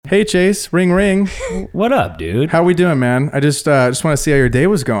Hey Chase, ring ring. What up, dude? How we doing, man? I just want to see how your day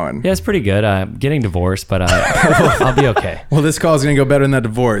was going. Yeah, it's pretty good. I'm getting divorced, but I'll be okay. Well, this call's gonna go better than that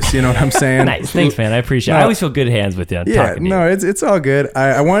divorce. You know what I'm saying? Nice, thanks, man. I appreciate it. I always feel good hands with you. Talking to you. It's all good.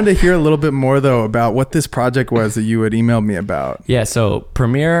 I wanted to hear a little bit more though about what this project was that you had emailed me about. Yeah, so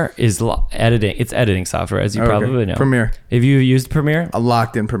Premiere is editing. It's editing software, as you probably know. Premiere. Have you used Premiere? A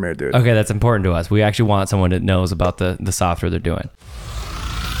locked in Premiere, dude. Okay, that's important to us. We actually want someone that knows about the software they're doing.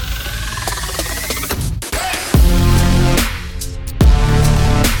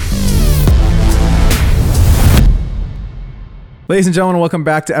 Ladies and gentlemen, welcome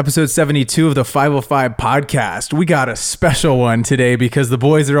back to episode 72 of the 505 podcast. We got a special one today because the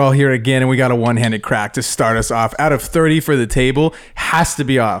boys are all here again and we got a one-handed crack to start us off. Out of 30 for the table, has to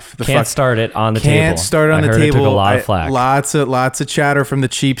be off. Can't start it on the table. Can't start it on the table. It took a lot of flack. Lots of chatter from the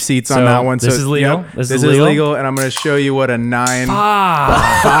cheap seats on that one. This is legal? Yep, this is legal, and I'm going to show you what a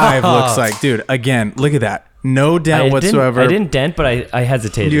 9.5 looks like. Dude, again, look at that. No dent whatsoever. I didn't dent, but I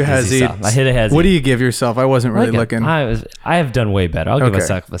hesitated. You hesitated. I hit a hesitate. What do you give yourself? I wasn't really looking. I have done way better. I'll give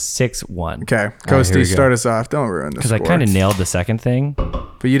myself a 6-1. Okay. Coasty, start us off. Don't ruin this. Because I kind of nailed the second thing.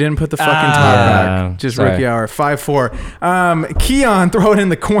 But you didn't put the fucking top back. Just sorry. Rookie hour. 5-4. Keon, throw it in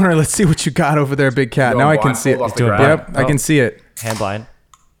the corner. Let's see what you got over there, big cat. Now I can see it. Yep, I can see it. Hand blind.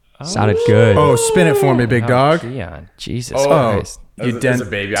 Sounded good. Oh, spin it for me, big dog. Keon. Jesus Christ. You dent a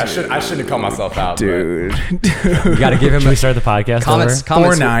baby. I shouldn't have called myself out, dude. You got to give him. Should we start the podcast? Comments.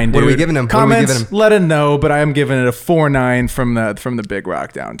 4-9. Dude. What are we giving him? Comments. Let him know. But I am giving it a 4-9 from the Big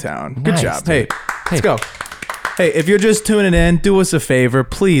Rock downtown. Good job. Hey, let's go. Hey, if you're just tuning in, do us a favor.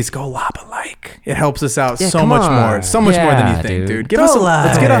 Please go lob a like. It helps us out so much more. So much more than you think, dude. Give us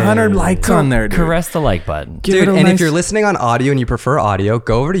let's get 100 likes on there, dude. Caress the like button. Dude, and if you're listening on audio and you prefer audio,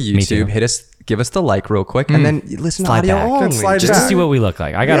 go over to YouTube, give us the like real quick, and then listen to audio only. Just to see what we look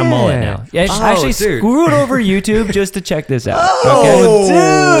like. I got a mullet now. Yeah, actually, screw it over YouTube just to check this out.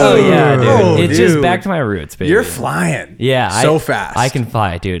 It's just back to my roots, baby. You're flying. Yeah. So fast. I can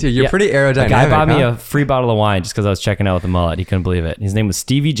fly, dude. Dude, you're pretty aerodynamic. A guy bought me a free bottle of wine just because I was checking out with the mullet. He couldn't believe it. His name was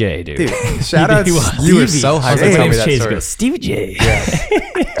Stevie J, dude. Shout out to You were so hyped to tell me that story. Stevie J. Yeah.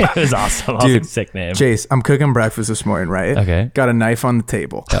 It was awesome. Dude, sick name. Chase, I'm cooking breakfast this morning, right? Okay. Got a knife on the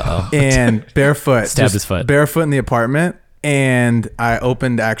table. Uh-oh. And barefoot. Stabbed his foot. Barefoot in the apartment. And I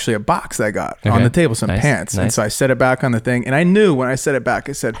opened actually a box that I got on the table, some pants. And so I set it back on the thing. And I knew when I set it back,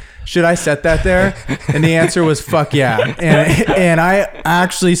 I said, should I set that there? And the answer was, fuck yeah. And I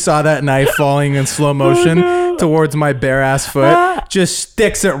actually saw that knife falling in slow motion towards my bare ass foot. Just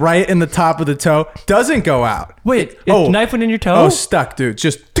sticks it right in the top of the toe. Doesn't go out. Wait, knife went in your toe? Oh, stuck, dude.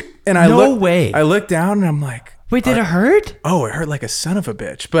 Just, and I looked down and I'm like, wait, did it hurt? Oh, it hurt like a son of a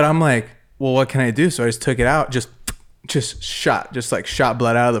bitch. But I'm like, well, what can I do? So I just took it out, just shot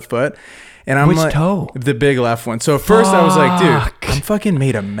blood out of the foot. And I'm Which toe? The big left one. So at first I was like, dude, I'm fucking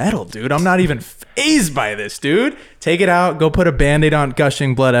made of metal, dude. I'm not even fazed by this, dude. Take it out, go put a Band-Aid on,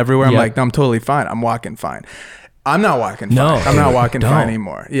 gushing blood everywhere. I'm like, no, I'm totally fine. I'm walking fine. I'm not walking fine. I'm not walking fine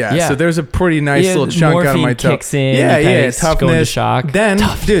anymore. Yeah. So there's a pretty nice little chunk out of my toe. Kicks in. Toughness. Going to shock. Then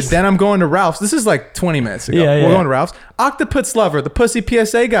I'm going to Ralph's. This is like 20 minutes ago. We're going to Ralph's. Octopus Lover, the pussy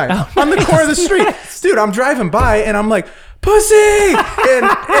PSA guy, on the corner of the street. Dude, I'm driving by and I'm like, pussy,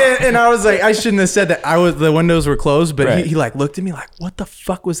 and I was like, I shouldn't have said that. The windows were closed, but he like looked at me like, what the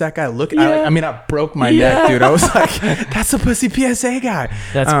fuck was that guy looking? I broke my neck, dude. I was like, that's a pussy PSA guy.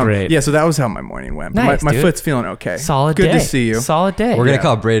 That's great. Yeah, so that was how my morning went. Nice, my foot's feeling okay. Solid Good day. to see you. Solid day. We're gonna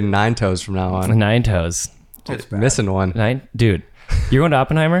call Braden 9 toes from now on. 9 toes. Missing one. Dude. You're going to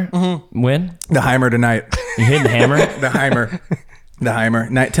Oppenheimer? Mm-hmm. When? The Heimer tonight. You hitting the hammer? The Heimer.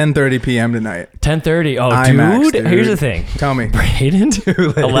 10:30 p.m. tonight. 10:30. Oh, IMAX, dude. Here's the thing. Tell me. Braden,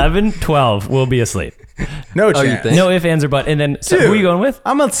 11, 12, we'll be asleep. No chance. No ifs, ands, or buts. And then, so who are you going with?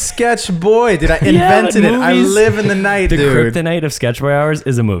 I'm a sketch boy. Dude, I invented it. I live in the night, the dude. The kryptonite of sketch boy hours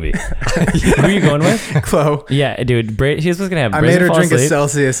is a movie. Who are you going with? Chloe. Yeah, dude. Here's what's going to happen. I made her drink a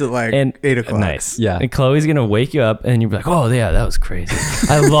Celsius at like 8 o'clock. Nice. Yeah. And Chloe's going to wake you up and you'll be like, oh, yeah, that was crazy.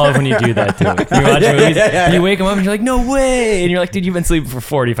 I love when you do that, too. You watch movies, and you wake him up and you're like, no way. And you're like, dude, you've been sleeping for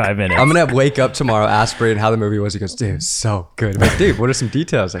 45 minutes. I'm going to wake up tomorrow, ask Braden how the movie was. He goes, dude, it was so good. I'm like, dude, what are some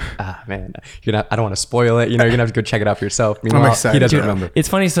details? Like, man, I don't want to spoil it. You're going to have to go check it out for yourself. Meanwhile, I'm excited. He doesn't remember. It's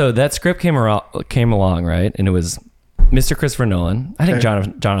funny. So that script came along, right? And it was Mr. Christopher Nolan. I think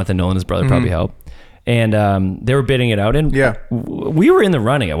Jonathan Nolan, his brother, probably helped. And they were bidding it out. And we were in the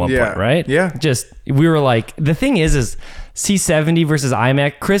running at one point, right? Yeah. We were like, the thing is C70 versus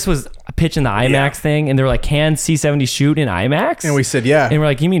IMAX. Chris was pitching the IMAX thing, and they were like, "Can C70 shoot in IMAX?" And we said, "Yeah." And we're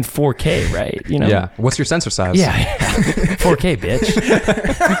like, "You mean 4K, right?" You know? Yeah. What's your sensor size? Yeah. 4K, bitch.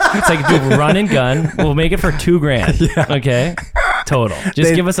 It's like, dude, run and gun. We'll make it for $2,000. Yeah. Okay. Total.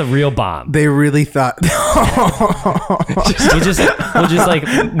 Just give us a real bomb. They really thought. we'll just like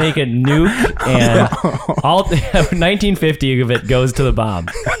make a nuke, and all 1950 of it goes to the bomb.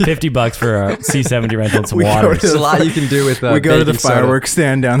 $50 for a C70 rental and some water. There's a lot you can do with we go to the fireworks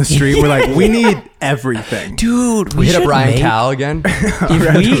stand down the street. We're like, we need everything, dude. We hit up Ryan Cal again.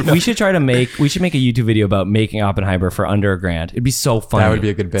 We should make a YouTube video about making Oppenheimer for under $1,000. It'd be so funny. That would be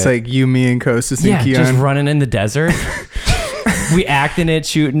a good bit. It's like you, me, and Kostas and Keon. Just running in the desert. We acting it,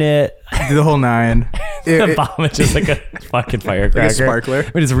 shooting it. Do the whole 9. The bomb is just like a fucking firecracker. Like a sparkler.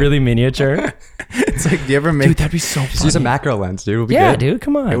 But it's really miniature. It's like, do you ever make... Dude, that'd be so funny. Just use a macro lens, dude. We'll be good. Dude,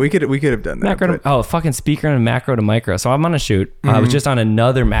 come on. Yeah, we could have done that. Macro to, fucking speaker and macro to micro. So I'm on a shoot. I was just on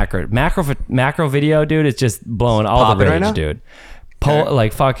another macro video, dude. It's just blowing all the rage, dude.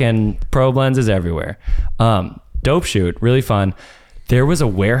 Like fucking probe lenses everywhere. Dope shoot. Really fun. There was a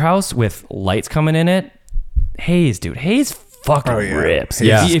warehouse with lights coming in it. Haze, dude. Haze fucking rips.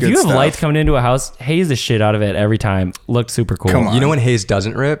 Yeah. If you have lights coming into a house, haze the shit out of it every time. Looked super cool. You know when haze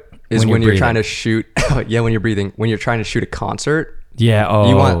doesn't rip is when you're trying to shoot. Yeah, when you're breathing. When you're trying to shoot a concert. Yeah. Oh,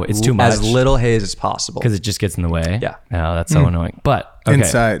 you want it's too much. As little haze as possible because it just gets in the way. Yeah. Oh, that's so annoying. But okay.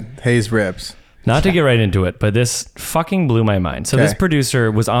 Inside haze rips. Not to get right into it, but this fucking blew my mind. So this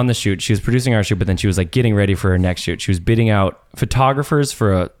producer was on the shoot. She was producing our shoot, but then she was like getting ready for her next shoot. She was bidding out photographers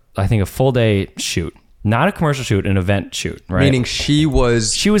for I think a full day shoot. Not a commercial shoot, an event shoot, right? Meaning she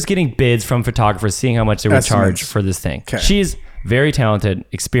was getting bids from photographers, seeing how much they would charge for this thing. Okay. She's very talented,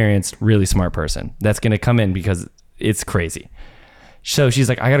 experienced, really smart person. That's going to come in because it's crazy. So she's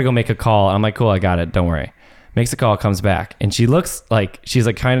like, I got to go make a call. I'm like, cool, I got it. Don't worry. Makes a call, comes back. And she looks like, she's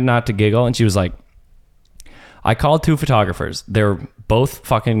like kind of not to giggle. And she was like, I called 2 photographers. They're both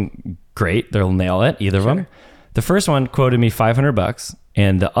fucking great. They'll nail it, either of them. The first one quoted me $500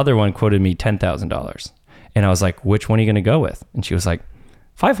 and the other one quoted me $10,000. And I was like, which one are you going to go with? And she was like,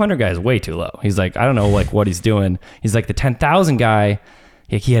 500 guy is way too low. He's like, I don't know like what he's doing. He's like the 10,000 guy.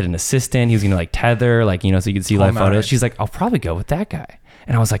 He had an assistant. He was going to like tether, like, you know, so you could see live photos. She's like, I'll probably go with that guy.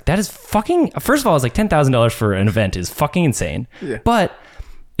 And I was like, that is fucking, first of all, I was like $10,000 for an event is fucking insane. Yeah. But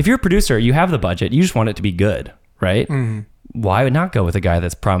if you're a producer, you have the budget, you just want it to be good, right? Mm-hmm. Why would not go with a guy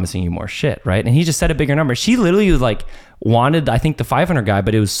that's promising you more shit, right? And he just said a bigger number. She literally was like wanted, I think, the 500 guy,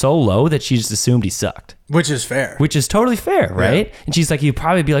 but it was so low that she just assumed he sucked. Which is fair. Which is totally fair, right? Yeah. And she's like, he'd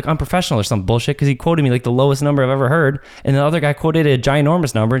probably be like unprofessional or some bullshit because he quoted me like the lowest number I've ever heard. And the other guy quoted a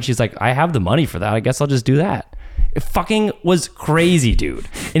ginormous number. And she's like, I have the money for that. I guess I'll just do that. It fucking was crazy, dude.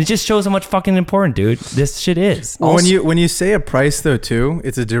 And it just shows how much fucking important, dude, this shit is. Well, when you say a price though too,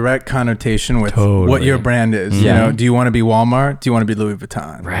 it's a direct connotation with what your brand is. Yeah. You know, do you want to be Walmart? Do you want to be Louis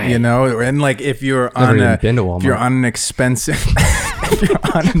Vuitton? Right. You know, and like if you're on an expensive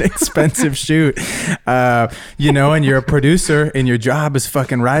shoot, you know, and you're a producer and your job is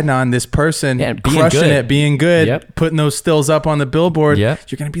fucking riding on this person, crushing it, being good, putting those stills up on the billboard, you're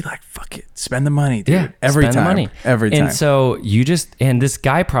gonna be like, fuck it, spend the money, dude. Every time. And so this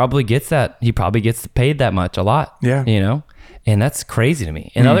guy probably gets that. He probably gets paid that much a lot. Yeah. You know? And that's crazy to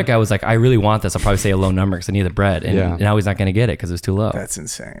me. And the other guy was like, I really want this. I'll probably say a low number because I need the bread. And now he's not going to get it because it's too low. That's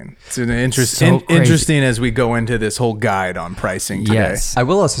insane. It's an interesting as we go into this whole guide on pricing today. Yes. I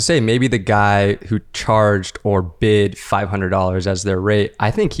will also say maybe the guy who charged or bid $500 as their rate, I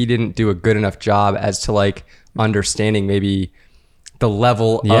think he didn't do a good enough job as to like understanding maybe the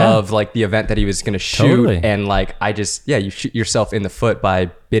level of like the event that he was going to shoot. And like, you shoot yourself in the foot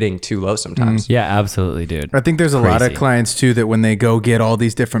by bidding too low sometimes. Yeah, absolutely, dude. I think there's a lot of clients too that when they go get all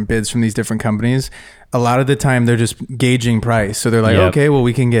these different bids from these different companies, a lot of the time they're just gauging price. So they're like, okay, well,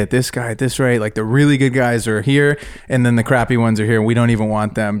 we can get this guy at this rate. Like the really good guys are here and then the crappy ones are here. And we don't even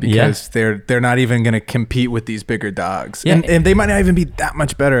want them because they're not even going to compete with these bigger dogs. Yeah. And they might not even be that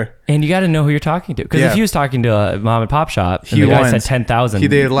much better. And you got to know who you're talking to. Because if he was talking to a mom and pop shop and the guy said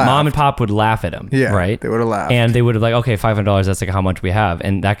 10,000, mom and pop would laugh at him. Yeah, right? They would have laughed. And they would have like, okay, $500, that's like how much we have.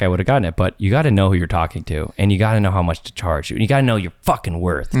 And that guy would have gotten it. But you got to know who you're talking to. And you got to know how much to charge you. And you got to know your fucking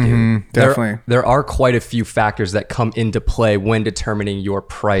worth, dude. Definitely. There are quite a few factors that come into play when determining your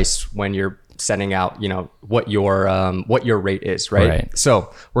price when you're setting out, you know, what your rate is, right?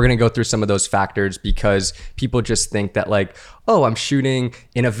 So we're going to go through some of those factors because people just think that like, oh, I'm shooting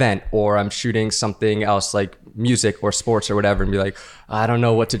an event or I'm shooting something else like music or sports or whatever and be like, I don't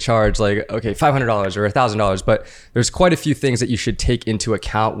know what to charge, like, okay, $500 or $1,000. But there's quite a few things that you should take into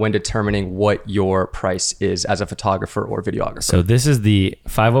account when determining what your price is as a photographer or videographer. So this is the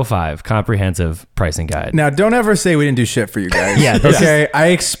 505 comprehensive pricing guide. Now, don't ever say we didn't do shit for you guys. Yeah. Okay. I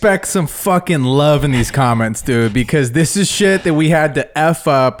expect some fucking love in these comments, dude, because this is shit that we had to F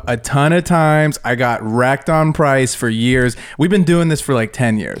up a ton of times. I got wrecked on price for years. We've been doing this for like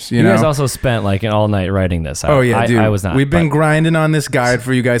 10 years. You know? guys also spent like an all night writing this. Oh yeah, dude. I was not. We've been grinding on this guide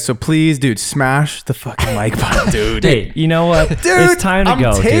for you guys. So please, dude, smash the fucking like button, dude. Hey, you know what? Dude, it's time to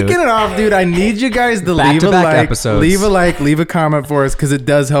go. I'm taking dude. it off, dude. I need you guys to leave a like, leave a comment for us because it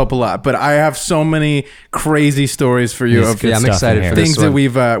does help a lot. But I have so many crazy stories for you of I'm excited for things this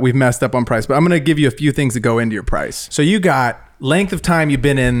one. that we've messed up on price. But I'm gonna give you a few things that go into your price. So you got length of time you've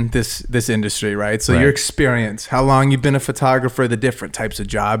been in this industry, right? So your experience, how long you've been a photographer, the different types of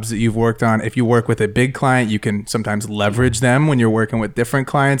jobs that you've worked on. If you work with a big client, you can sometimes leverage them when you're working with different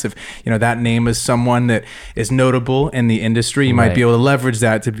clients. If you know that name is someone that is notable in the industry, you might be able to leverage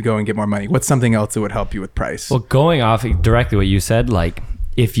that to go and get more money. What's something else that would help you with price? Well, going off directly what you said, like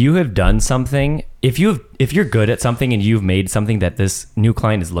if you have done something, if you're good at something and you've made something that this new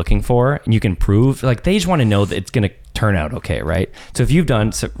client is looking for and you can prove, like they just want to know that it's going to turn out okay, right? So if you've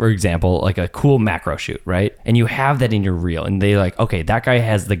done, for example, like a cool macro shoot, right? And you have that in your reel and they're like, okay, that guy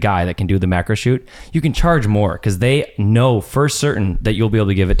has the guy that can do the macro shoot, you can charge more because they know for certain that you'll be able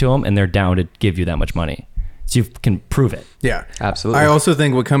to give it to them and they're down to give you that much money. So you can prove it. Yeah, absolutely. I also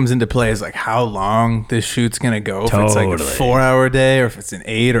think what comes into play is like how long this shoot's gonna go. If it's like a 4-hour day, or if it's an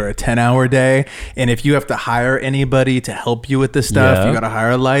 8 or a 10-hour day, and if you have to hire anybody to help you with this stuff, you got to hire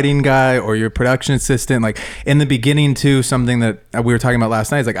a lighting guy or your production assistant. Like in the beginning, too, something that we were talking about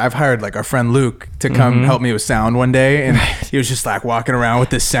last night is like I've hired like our friend Luke to come help me with sound one day, and he was just like walking around with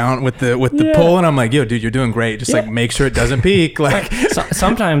this sound with the pole, and I'm like, yo, dude, you're doing great. Just like make sure it doesn't peak. Like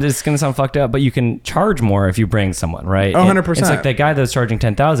sometimes it's gonna sound fucked up, but you can charge more if you bring someone, right? 100%. It's like that guy that was charging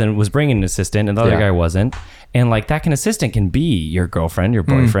 10,000 was bringing an assistant and the other guy wasn't. And like that assistant can be your girlfriend, your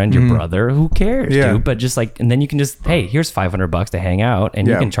boyfriend, your brother, who cares, dude? But just like, and then you can just, hey, here's $500 to hang out, and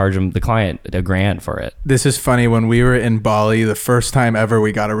you can charge them, the client, $1,000 for it. This is funny. When we were in Bali, the first time ever,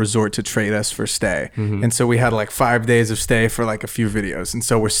 we got a resort to trade us for stay. And so we had like 5 days of stay for like a few videos. And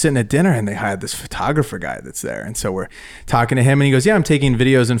so we're sitting at dinner and they hired this photographer guy that's there. And so we're talking to him and he goes, yeah, I'm taking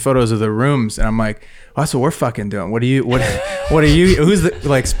videos and photos of the rooms. And I'm like, oh, that's what we're fucking doing. What are you, what are you, who's the,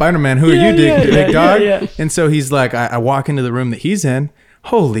 like Spider-Man, who are you, big dog? And so he's like, I walk into the room that he's in.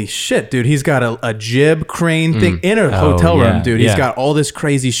 Holy shit, dude. He's got a jib crane thing in a hotel room, dude. He's got all this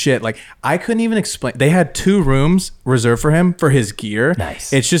crazy shit. Like, I couldn't even explain. They had 2 rooms reserved for him for his gear.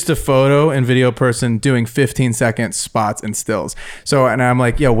 Nice. It's just a photo and video person doing 15-second spots and stills. So, and I'm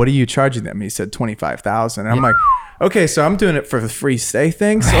like, yo, what are you charging them? He said 25,000. And I'm like, okay, so I'm doing it for the free stay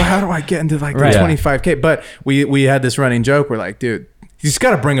thing. So how do I get into like the 25K? But we had this running joke. We're like, dude, you just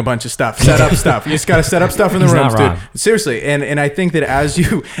got to bring a bunch of stuff, set up stuff. You just got to set up stuff in the rooms, dude. Seriously. And I think that as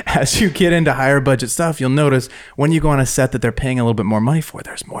you get into higher budget stuff, you'll notice when you go on a set that they're paying a little bit more money for,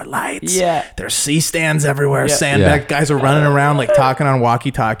 there's more lights. Yeah. There's C-stands everywhere. Sandbag guys are running around like talking on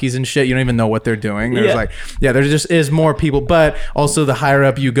walkie-talkies and shit. You don't even know what they're doing. There's like, there just is more people. But also the higher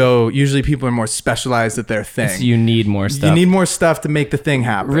up you go, usually people are more specialized at their thing. So you need more stuff. You need more stuff to make the thing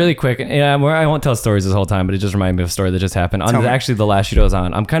happen. Really quick. I won't tell stories this whole time, but it just reminded me of a story that just happened. Actually, the last shoot I was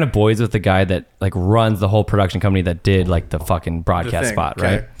on, I'm kind of boys with the guy that like runs the whole production company that did like the fucking broadcast spot,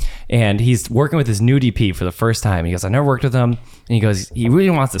 right? And he's working with his new DP for the first time. He goes, I never worked with him. And he goes, he really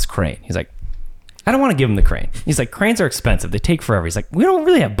wants this crane. He's like, I don't want to give him the crane. He's like, cranes are expensive. They take forever. He's like, we don't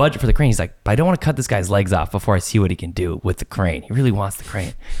really have budget for the crane. He's like, but I don't want to cut this guy's legs off before I see what he can do with the crane. He really wants the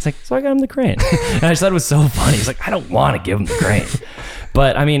crane. He's like, so I got him the crane. And I just thought it was so funny. He's like, I don't want to give him the crane.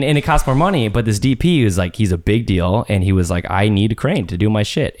 But I mean, and it costs more money, but this DP is like, he's a big deal. And he was like, I need a crane to do my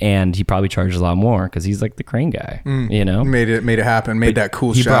shit. And he probably charges a lot more because he's like the crane guy, you know? Made it happen. Made that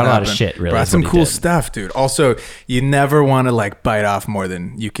cool shot He brought a lot happen. of shit, really. Brought some cool stuff, dude. Also, you never want to like bite off more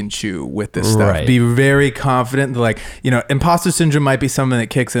than you can chew with this stuff. Right. Be very confident that like, you know, imposter syndrome might be something that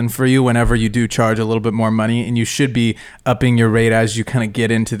kicks in for you whenever you do charge a little bit more money, and you should be upping your rate as you kind of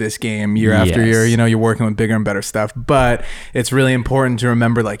get into this game year after year. You know, you're working with bigger and better stuff, but it's really important to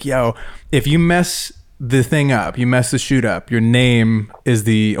remember like, yo, if you mess the thing up, you mess the shoot up, your name is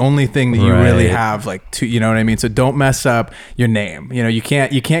the only thing that you really have, like, to, you know what I mean? So don't mess up your name. You know, you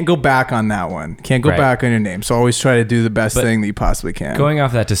can't go back on that one. Can't go back on your name. So always try to do the best thing that you possibly can. Going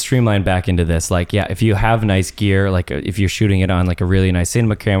off that, to streamline back into this, like, yeah, if you have nice gear, like if you're shooting it on like a really nice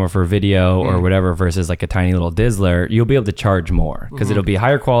cinema camera for video or whatever versus like a tiny little Dizzler, you'll be able to charge more because it'll be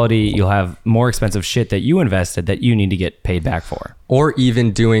higher quality. You'll have more expensive shit that you invested that you need to get paid back for. Or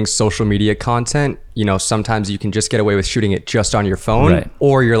even doing social media content, you know, sometimes you can just get away with shooting it just on your phone,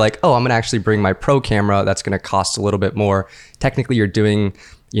 or you're like, oh, I'm gonna actually bring my pro camera. That's gonna cost a little bit more. Technically, you're doing,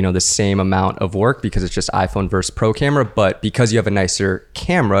 you know, the same amount of work because it's just iPhone versus pro camera, but because you have a nicer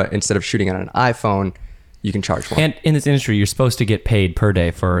camera, instead of shooting on an iPhone, you can charge more. And in this industry, you're supposed to get paid per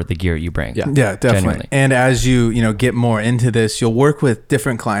day for the gear you bring. Yeah, definitely. Genuinely. And as you get more into this, you'll work with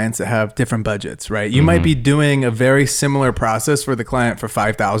different clients that have different budgets, right? You might be doing a very similar process for the client for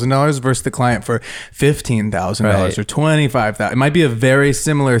 $5,000 versus the client for $15,000 or $25,000. It might be a very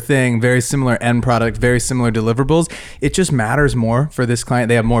similar thing, very similar end product, very similar deliverables. It just matters more for this client.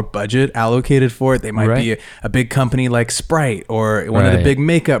 They have more budget allocated for it. They might be a big company like Sprite or one of the big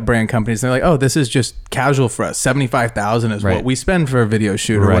makeup brand companies. They're like, oh, this is just casual for us. 75,000 is what we spend for a video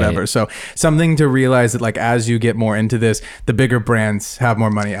shoot or whatever. So something to realize that, like, as you get more into this, the bigger brands have more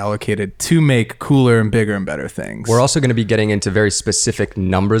money allocated to make cooler and bigger and better things. We're also going to be getting into very specific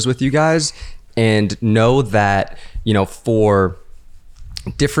numbers with you guys, and know that, you know, for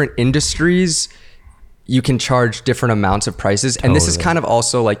different industries, you can charge different amounts of prices. And this is kind of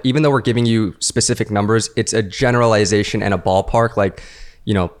also like, even though we're giving you specific numbers, it's a generalization and a ballpark. Like,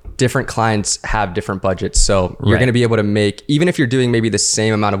 you know, different clients have different budgets. So you're going to be able to make, even if you're doing maybe the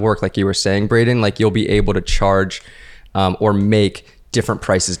same amount of work, like you were saying, Braden, like you'll be able to charge or make different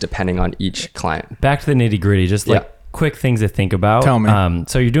prices depending on each client. Back to the nitty gritty, just like quick things to think about. Tell me.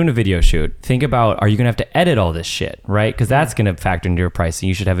 So you're doing a video shoot. Think about, are you going to have to edit all this shit, right? Because that's going to factor into your pricing.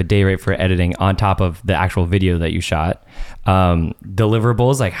 You should have a day rate for editing on top of the actual video that you shot.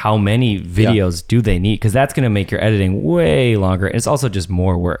 Deliverables, like how many videos do they need? Because that's going to make your editing way longer. It's also just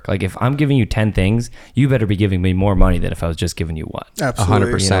more work. Like if I'm giving you 10 things, you better be giving me more money than if I was just giving you one.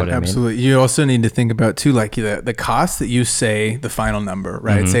 Absolutely. 100%. You know what I mean? Absolutely. You also need to think about too, like the cost that you say the final number,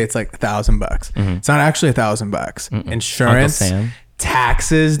 right? Say it's like $1,000. It's not actually $1,000. Insurance,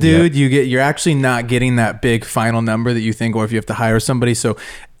 taxes, dude. You're actually not getting that big final number that you think, or if you have to hire somebody. So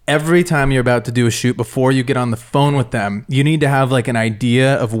every time you're about to do a shoot, before you get on the phone with them, you need to have like an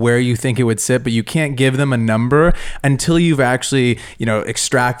idea of where you think it would sit, but you can't give them a number until you've actually,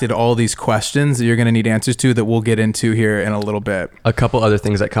 extracted all these questions that you're going to need answers to, that we'll get into here in a little bit. A couple other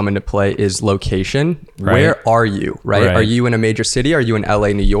things that come into play is location. Where are you, right? Are you in a major city? Are you in LA,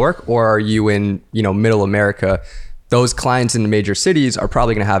 New York, or are you in, middle America? Those clients in the major cities are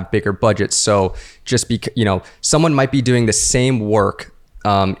probably going to have bigger budgets. So just someone might be doing the same work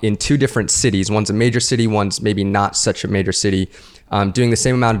in two different cities. One's a major city, one's maybe not such a major city, doing the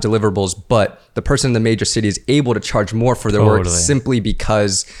same amount of deliverables, but the person in the major city is able to charge more for their work simply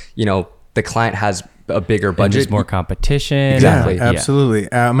because, the client has a bigger budget. And there's more competition. Exactly. Yeah,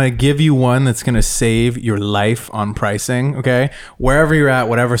 absolutely. I'm going to give you one that's going to save your life on pricing. Okay. Wherever you're at,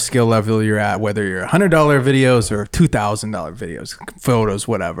 whatever skill level you're at, whether you're $100 videos or $2,000 videos, photos,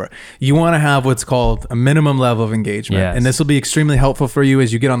 whatever, you want to have what's called a minimum level of engagement. Yes. And this will be extremely helpful for you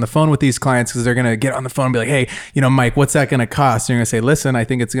as you get on the phone with these clients, because they're going to get on the phone and be like, hey, Mike, what's that going to cost? And you're going to say, listen, I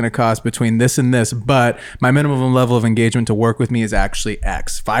think it's going to cost between this and this, but my minimum level of engagement to work with me is actually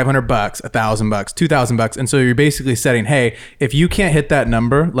X, $500, $1,000, $2,000. And so you're basically setting, hey, if you can't hit that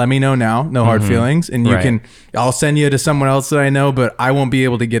number, let me know now, no hard feelings. And I'll send you to someone else that I know, but I won't be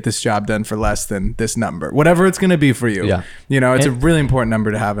able to get this job done for less than this number, whatever it's going to be for you. Yeah. It's a really important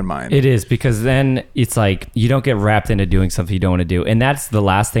number to have in mind. It is, because then it's like, you don't get wrapped into doing something you don't want to do. And that's the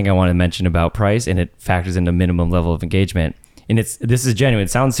last thing I want to mention about price. And it factors into minimum level of engagement. And this is genuine.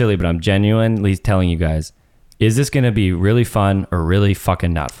 It sounds silly, but I'm genuinely telling you guys, is this going to be really fun or really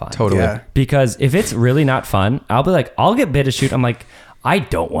fucking not fun? Totally. Yeah. Because if it's really not fun, I'll be like, I'll get bid to shoot. I'm like, I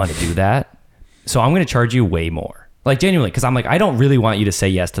don't want to do that. So I'm going to charge you way more. Like, genuinely, because I'm like, I don't really want you to say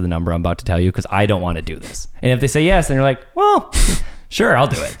yes to the number I'm about to tell you, because I don't want to do this. And if they say yes, then you're like, well, sure, I'll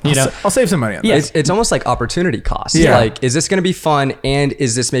do it. I'll save some money on that. It's almost like opportunity cost. Yeah. Like, is this going to be fun? And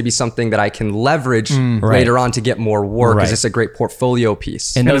is this maybe something that I can leverage later on to get more work? Is this a great portfolio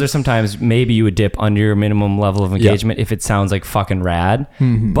piece? And those are sometimes maybe you would dip under your minimum level of engagement if it sounds like fucking rad.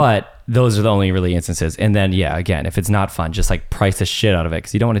 But those are the only really instances. And then, again, if it's not fun, just like price the shit out of it,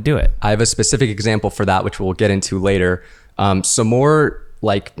 because you don't want to do it. I have a specific example for that, which we'll get into later. Some more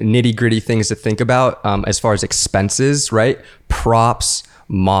like nitty gritty things to think about as far as expenses, right? Props,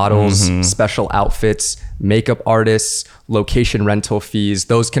 models, special outfits, makeup artists, location rental fees.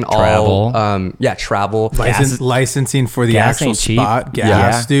 Those can all travel. Licensing for the actual spot.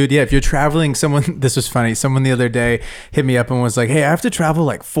 Gas, dude. Yeah, if you're traveling, this was funny. Someone the other day hit me up and was like, hey, I have to travel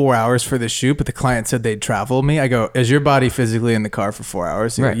like 4 hours for this shoot, but the client said they'd travel me. I go, is your body physically in the car for 4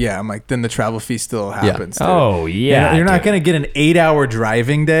 hours? Right. Yeah. I'm like, then the travel fee still happens. Yeah. Oh, yeah. You're not going to get an 8-hour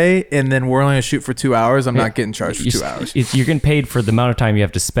driving day and then we're only going to shoot for 2 hours. I'm not getting charged for 2 hours. You're getting paid for the amount of time you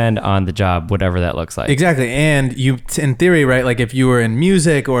have to spend on the job, whatever that looks like. Exactly. And you, in theory, right? Like if you were in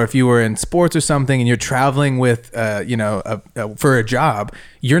music or if you were in sports or something and you're traveling with, for a job,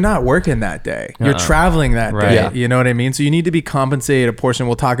 you're not working that day. You're traveling that day. Yeah. You know what I mean? So you need to be compensated a portion.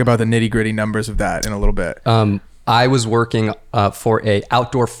 We'll talk about the nitty gritty numbers of that in a little bit. I was working for a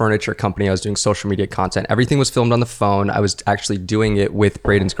outdoor furniture company. I was doing social media content. Everything was filmed on the phone. I was actually doing it with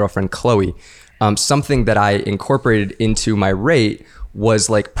Braden's girlfriend, Chloe. Something that I incorporated into my rate was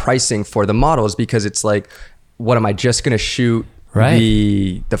like pricing for the models, because it's like, what am I just going to shoot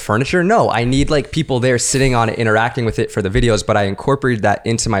the furniture? No, I need like people there sitting on it, interacting with it for the videos, but I incorporated that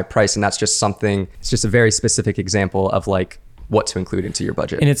into my price. And that's just something, it's just a very specific example of like what to include into your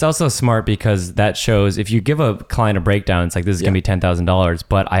budget. And it's also smart because that shows if you give a client a breakdown, it's like, this is going to be $10,000,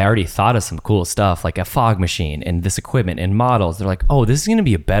 but I already thought of some cool stuff like a fog machine and this equipment and models. They're like, oh, this is going to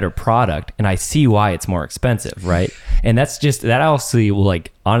be a better product. And I see why it's more expensive. Right. And that's just, that also will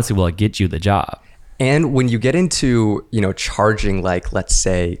honestly will get you the job. And when you get into, charging like, let's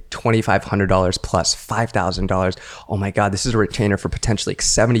say $2,500 plus $5,000, oh my God, this is a retainer for potentially like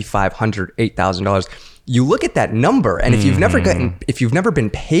 $7,500, $8,000. You look at that number, and if you've never been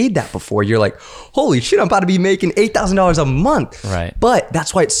paid that before, you're like, holy shit, I'm about to be making $8,000 a month. Right. But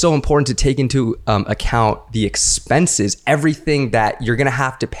that's why it's so important to take into account the expenses, everything that you're going to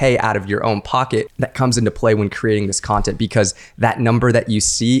have to pay out of your own pocket that comes into play when creating this content, because that number that you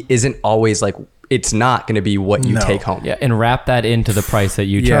see isn't always like, it's not going to be what you take home. Yeah, and wrap that into the price that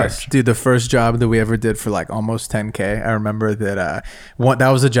you charge. Dude, the first job that we ever did for like almost 10K, I remember that that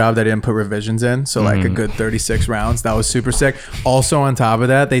was a job that I didn't put revisions in. So like a good 36 rounds. That was super sick. Also on top of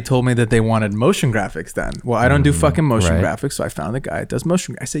that, they told me that they wanted motion graphics then. Well, I don't do fucking motion graphics. So I found the guy that does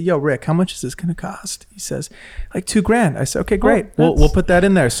motion. I said, yo, Rick, how much is this going to cost? He says, like $2,000. I said, okay, great. We'll put that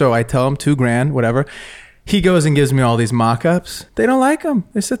in there. So I tell him $2,000, whatever. He goes and gives me all these mock-ups. They don't like them.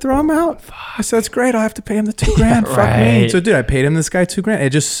 They said, throw them out. I said, that's great. I'll have to pay him the $2,000. Fuck me. So dude, I paid him this guy $2,000. It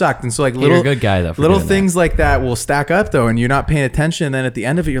just sucked. And so like you're a good guy though. Little things like that will stack up though, and you're not paying attention. And then at the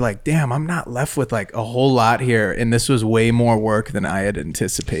end of it, you're like, damn, I'm not left with like a whole lot here. And this was way more work than I had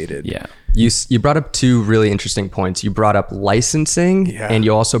anticipated. Yeah. You brought up two really interesting points. You brought up licensing and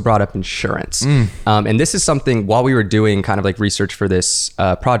you also brought up insurance. And this is something, while we were doing kind of like research for this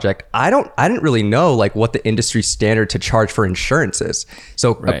project, I didn't really know like what the industry standard to charge for insurance is.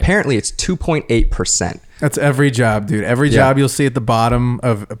 So apparently it's 2.8%. That's every job, dude. Every job you'll see at the bottom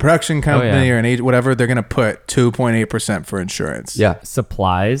of a production company or an agent, whatever, they're going to put 2.8% for insurance. Yeah.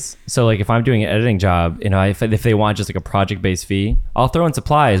 Supplies. So like if I'm doing an editing job, if they want just like a project-based fee, I'll throw in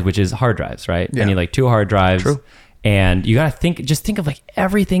supplies, which is hard drives, right? Yeah. I need like 2 hard drives. True. And you got to think of like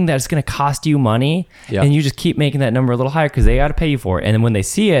everything that's going to cost you money. Yeah. And you just keep making that number a little higher because they got to pay you for it. And then when they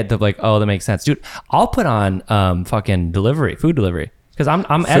see it, they're like, oh, that makes sense. Dude, I'll put on fucking food delivery. Because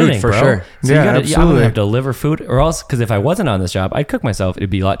I'm editing, for bro. Sure. So I'm going to have to deliver food, or else, because if I wasn't on this job, I'd cook myself. It'd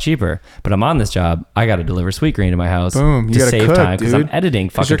be a lot cheaper. But I'm on this job. I got to deliver Sweetgreen to my house. Boom. You to gotta save cook, time because I'm editing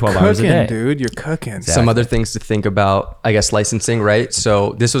fucking 12 hours a day. Dude, you're cooking. Exactly. Some other things to think about, I guess, licensing, right?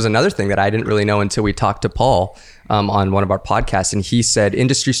 So this was another thing that I didn't really know until we talked to Paul on one of our podcasts. And he said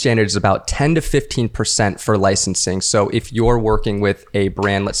industry standard is about 10 to 15% for licensing. So if you're working with a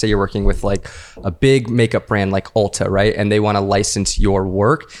brand, let's say you're working with like a big makeup brand like Ulta, right? And they want to license your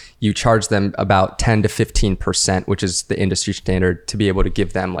work, you charge them about 10 to 15%, which is the industry standard to be able to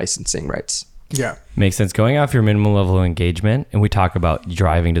give them licensing rights. Yeah. Makes sense. Going off your minimum level of engagement, and we talk about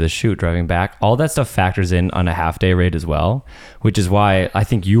driving to the shoot, driving back, all that stuff factors in on a half day rate as well, which is why I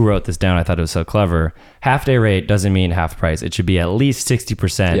think you wrote this down. I thought it was so clever. Half day rate doesn't mean half price. It should be at least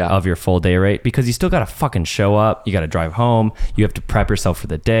 60% of your full day rate, because you still got to fucking show up. You got to drive home. You have to prep yourself for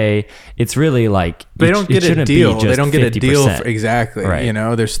the day. It's really like, they don't get a deal. They don't get 50%. A deal for, exactly. Right.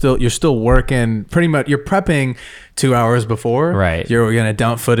 You're still working pretty much. You're prepping 2 hours before. Right. You're going to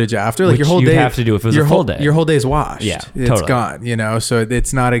dump footage after. Like which your whole you day. You have to do if it was a full day. Your whole day's washed. Yeah, it's totally. gone. You know, so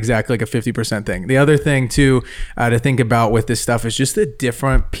it's not exactly like a 50% thing. The other thing too to think about with this stuff is just the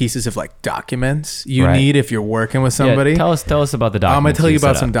different pieces of like documents you need if you're working with somebody. Yeah, tell us about the documents. I'm gonna tell you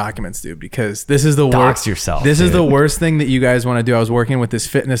about some documents, dude, because this is the Dox yourself. This is the worst thing that you guys want to do. I was working with this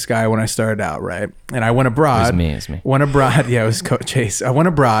fitness guy when I started out, right? And I went abroad. It was me. Went abroad. Yeah, it was Coach Chase. I went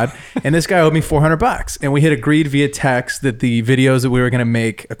abroad, and this guy owed me $400, and we had agreed via text that the videos that we were gonna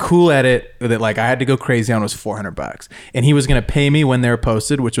make, a cool edit that like I had to go crazy on, was $400, and he was gonna pay me when they were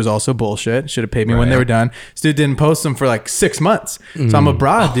posted, which was also bullshit. Should have paid me when they were done. This dude didn't post them for like 6 months. So I'm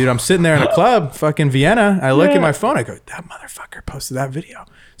abroad, dude. I'm sitting there in a club, fucking Vienna. I look at my phone. I go, that motherfucker posted that video.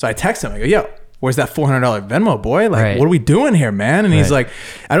 So I text him. I go, yo, where's that $400 Venmo, boy? Like, what are we doing here, man? And he's like,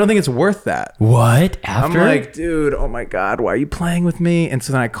 I don't think it's worth that. What? After? I'm like, dude, oh my God, why are you playing with me? And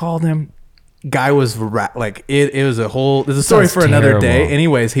so then I called him. Guy was like, it was there's a story for another day.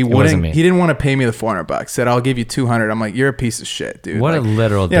 Anyways, he didn't want to pay me the $400. Said, I'll give you $200. I'm like, you're a piece of shit, dude. What like, a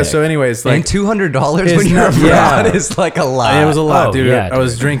literal dick. Yeah, so anyways, like, and $200 when you're abroad is like a lot. It was a lot, dude. Yeah, I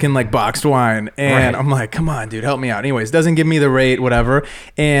was drinking like boxed wine, and I'm like, come on, dude, help me out. Anyways, doesn't give me the rate, whatever.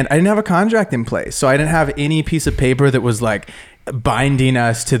 And I didn't have a contract in place, so I didn't have any piece of paper that was like binding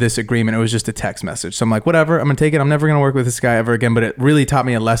us to this agreement. It was just a text message. So I'm like, whatever, I'm gonna take it. I'm never gonna work with this guy ever again. But it really taught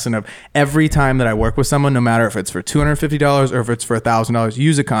me a lesson of every time that I work with someone, no matter if it's for $250 or if it's for $1,000,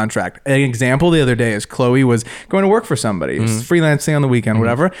 use a contract. An example the other day is Chloe was going to work for somebody, freelancing on the weekend,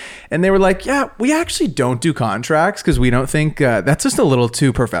 whatever, and they were like, yeah, we actually don't do contracts because we don't think that's just a little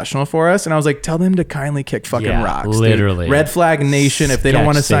too professional for us. And I was like, tell them to kindly kick fucking rocks, literally, dude. Red flag nation. If they don't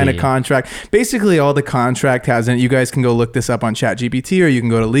want to sign a contract, basically all the contract has in it, you guys can go look this up on ChatGPT, or you can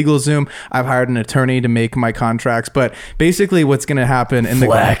go to LegalZoom. I've hired an attorney to make my contracts, but basically what's going to happen in you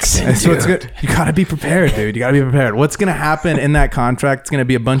got to be prepared, dude. You got to be prepared. What's going to happen in that contract? It's going to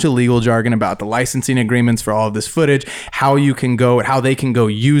be a bunch of legal jargon about the licensing agreements for all of this footage, how you can go, how they can go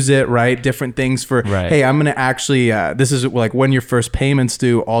use it, right? Different things for, hey, I'm going to actually, this is like when your first payments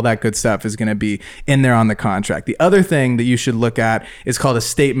due, all that good stuff is going to be in there on the contract. The other thing that you should look at is called a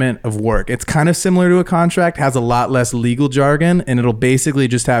statement of work. It's kind of similar to a contract, has a lot less legal jargon, and it'll basically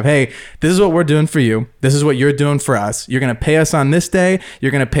just have, hey, this is what we're doing for you. This is what you're doing for us. You're going to pay us on this day.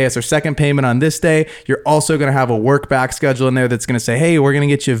 You're going to pay us our second payment on this day. You're also going to have a work back schedule in there that's going to say, hey, we're going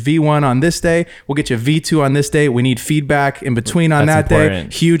to get you V1 on this day. We'll get you V2 on this day. We need feedback in between on that day.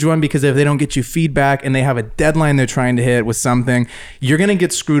 Huge one, because if they don't get you feedback and they have a deadline they're trying to hit with something, you're going to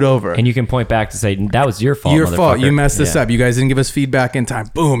get screwed over. And you can point back to say, that was your fault. Your fault. You messed this up. You guys didn't give us feedback in time.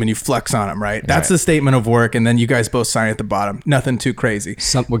 Boom. And you flex on them, right? That's the statement of work. And then you guys both sign at the bottom. Nothing too crazy.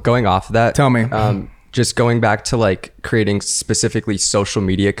 Going off of that, tell me. Just going back to like creating specifically social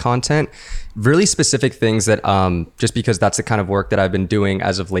media content, really specific things that just because that's the kind of work that I've been doing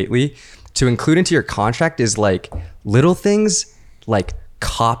as of lately, to include into your contract is like little things like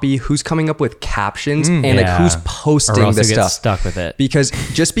copy, who's coming up with captions, and like who's posting the stuff. Stuck with it. Because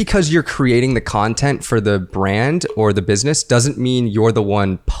just because you're creating the content for the brand or the business doesn't mean you're the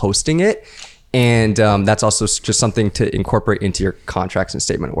one posting it. And that's also just something to incorporate into your contracts and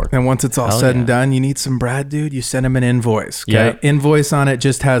statement of work. And once it's all said and done, you need some Brad, dude. You send them an invoice. Okay, invoice on it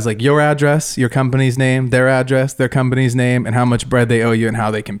just has like your address, your company's name, their address, their company's name, and how much bread they owe you and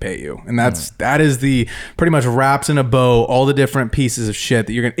how they can pay you. And that is the pretty much wraps in a bow all the different pieces of shit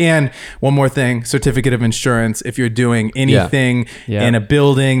that you're gonna. And one more thing, certificate of insurance. If you're doing anything in a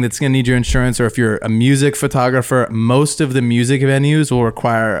building that's gonna need your insurance, or if you're a music photographer, most of the music venues will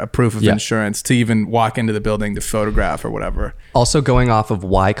require a proof of insurance to even walk into the building to photograph or whatever. Also, going off of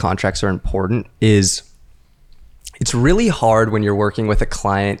why contracts are important is it's really hard when you're working with a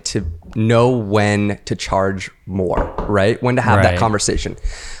client to know when to charge more, right? When to have that conversation.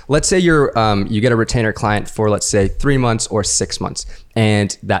 Let's say you get a retainer client for, let's say 3 months or 6 months,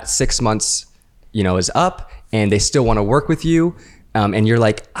 and that 6 months, is up and they still want to work with you. And you're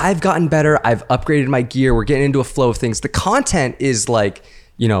like, I've gotten better. I've upgraded my gear. We're getting into a flow of things. The content is like,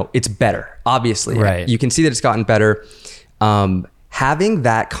 it's better, obviously. Right. You can see that it's gotten better. Having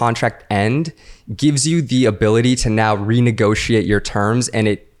that contract end gives you the ability to now renegotiate your terms, and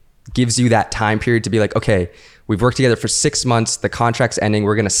it gives you that time period to be like, okay, we've worked together for 6 months. The contract's ending.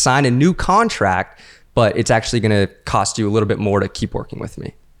 We're going to sign a new contract, but it's actually going to cost you a little bit more to keep working with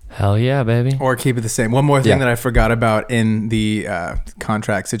me. Hell yeah, baby. Or keep it the same. One more thing that I forgot about in the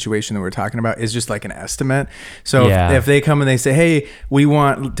contract situation that we're talking about is just like an estimate. So if they come and they say, hey, we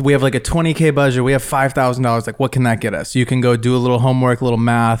have like a $20K budget, we have $5,000, like what can that get us? You can go do a little homework, a little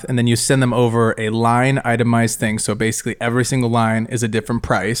math, and then you send them over a line itemized thing. So basically every single line is a different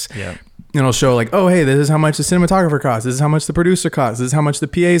price. Yeah. And it'll show like, oh, hey, this is how much the cinematographer costs. This is how much the producer costs. This is how much the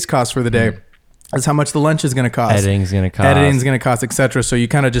PAs cost for the day. That's how much the lunch is going to cost. Editing's going to cost, etc. So you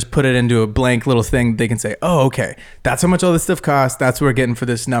kind of just put it into a blank little thing. They can say, oh, okay, that's how much all this stuff costs. That's what we're getting for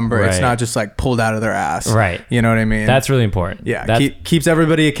this number. Right. It's not just like pulled out of their ass. Right. You know what I mean? That's really important. Yeah. Keeps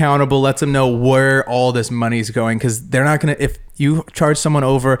everybody accountable. Lets them know where all this money's going. Because they're not going to, if you charge someone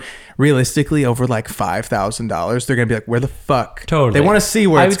realistically over like $5,000, they're going to be like, where the fuck? Totally. They want to see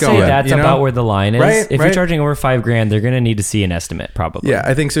where it's going. I would say that's about where the line is. Right? If you're charging over $5,000, they're going to need to see an estimate probably. Yeah,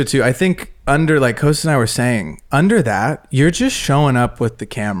 I think so too. I think under, like Costa and I were saying, under that, you're just showing up with the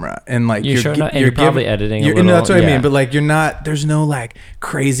camera and like you're probably editing a little. That's what I mean. But like there's no like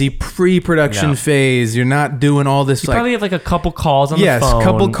crazy pre-production phase. You're not doing all this. You probably have like a couple calls on the phone. Yes,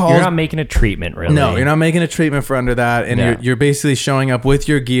 couple calls. You're not making a treatment really. No, you're not making a treatment for under that. And you're basically showing up with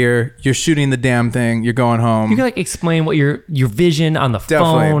your gear. You're shooting the damn thing. You're going home. You can like explain what your vision on the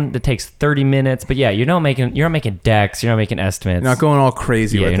phone that takes 30 minutes. But yeah, you're not making decks. You're not making estimates. You're not going all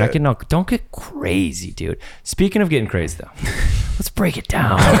crazy. Yeah, with you're not it. getting all. Don't get crazy, dude. Speaking of getting crazy though, let's break it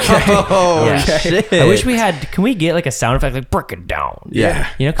down. Okay. I wish we had. Can we get like a sound effect like break it down? Yeah.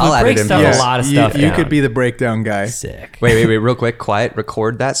 You know, because we break stuff a lot of stuff. You could be the breakdown guy. Sick. Wait, real quick, quiet.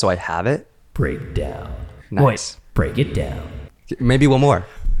 Record that so I have it. Break down. Nice. Wait, break it down. Maybe one more.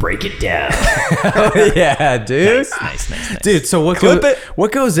 Break it down. Oh, yeah, dude. Nice. Dude, so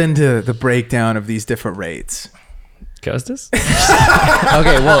what goes into the breakdown of these different rates? Costas?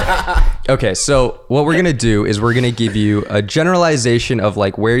 Okay, so what we're gonna do is we're gonna give you a generalization of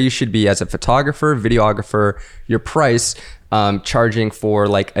like where you should be as a photographer, videographer, your price, charging for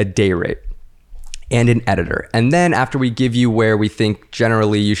like a day rate and an editor. And then after we give you where we think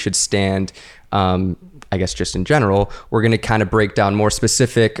generally you should stand, I guess just in general, we're going to kind of break down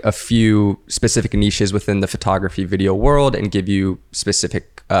a few specific niches within the photography video world and give you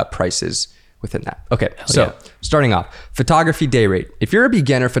specific prices within that. Okay, starting off, photography day rate. If you're a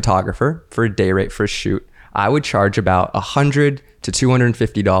beginner photographer for a day rate for a shoot, I would charge about $100 to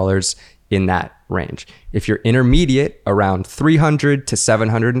 $250 in that range. If you're intermediate, around $300 to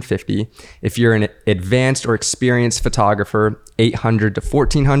 $750. If you're an advanced or experienced photographer, $800 to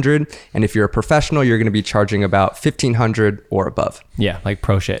 $1,400. And if you're a professional, you're going to be charging about $1,500 or above. Yeah, like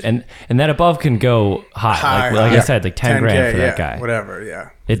pro shit. And that above can go high. Like I said, like 10 grand for that guy. Whatever,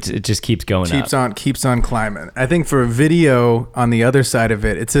 yeah. It just keeps going up. Keeps on climbing. I think for video on the other side of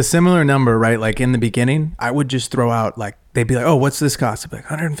it, it's a similar number, right? Like in the beginning, I would just throw out like, they'd be like, oh, what's this cost? I'd be like,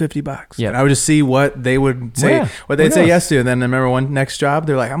 $150. Yeah. And I would just see what they would say, what they'd say yes to. And then I remember one next job,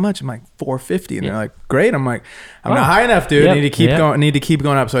 they're like, how much? I'm like, $450. And they're like, great. I'm like, I'm not high enough, dude. I need to keep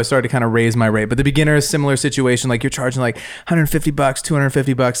going up. So I started to kind of raise my rate. But the beginner is similar situation. Like you're charging like $150,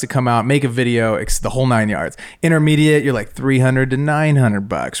 $250 to come out, make a video. It's the whole 9 yards. Intermediate, you're like $300 to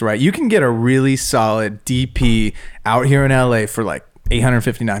 $900, right? You can get a really solid DP out here in LA for like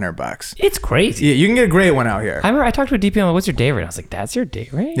 $850, $900. It's crazy. Yeah, you can get a great one out here. I remember I talked to a DP. I'm like, what's your day rate? I was like, that's your day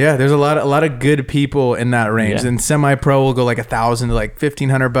rate? Yeah, there's a lot of good people in that range. Yeah. And semi-pro will go like $1,000 to like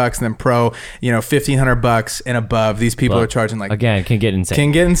 $1,500, and then pro, $1,500 and above. These people are charging like again, can get insane.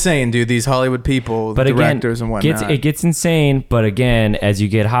 Can get insane, dude. These Hollywood people, but directors and whatnot. It gets insane. But again, as you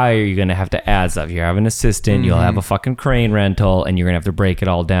get higher, you're gonna have to add stuff. You have an assistant. You'll have a fucking crane rental, and you're gonna have to break it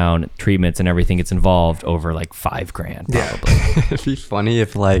all down. Treatments and everything gets involved over like $5,000 probably. Yeah. It'd be funny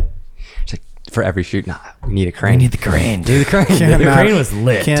if like for every shoot, we need a crane. We need the crane, dude. The crane. The crane was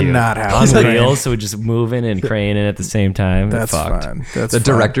lit. Cannot dude. have on wheels, so just moving and craning at the same time. That's fucked. fun. That's the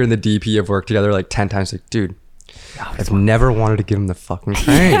fun. director and the DP have worked together like 10 times. Like, dude, I've never wanted to give him the fucking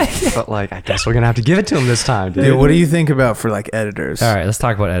crane, but like, I guess we're gonna have to give it to him this time, dude. Dude, what do you think about for like editors? All right, let's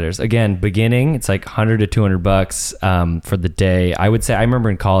talk about editors. Again, beginning, it's like $100 to $200 for the day. I would say, I remember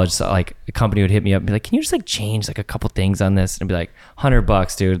in college, so like a company would hit me up and be like, can you just like change like a couple things on this? And I'd be like,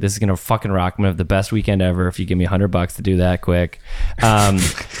 $100, dude. This is gonna fucking rock. I'm gonna have the best weekend ever if you give me $100 to do that quick.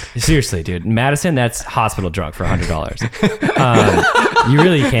 Seriously, dude. Madison, that's hospital drunk for $100. You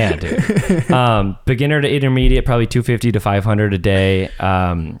really can, dude. Beginner to intermediate, probably $250 to $500 a day.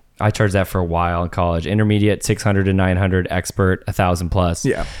 I charged that for a while in college. Intermediate, $600 to $900. Expert, $1,000 plus.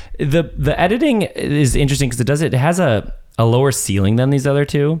 Yeah. The editing is interesting because it has a lower ceiling than these other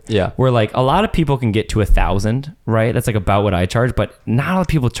two. Yeah. Where like a lot of people can get to 1,000, right? That's like about what I charge, but not a lot of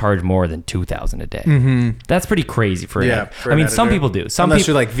people charge more than 2,000 a day. Mm-hmm. That's pretty crazy for an for I mean, editor. some people do. Unless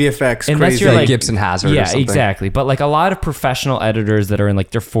you're like VFX unless crazy. you're like Gibson Hazard or something. exactly. But like a lot of professional editors that are in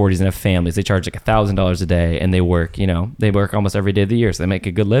like their 40s and have families, they charge like $1,000 a day and they work almost every day of the year. So they make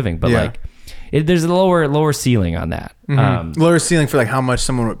a good living. But like there's a lower ceiling on that. Lower ceiling for like how much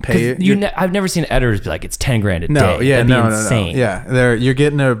someone would pay you. I've never seen editors be like, it's 10 grand a day. No, yeah, That'd be insane. Yeah, you're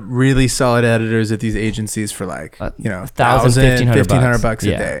getting a really solid editors at these agencies for like $1,500 a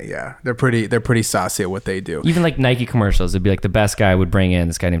day. Yeah, they're pretty saucy at what they do. Even like Nike commercials, it'd be like the best guy would bring in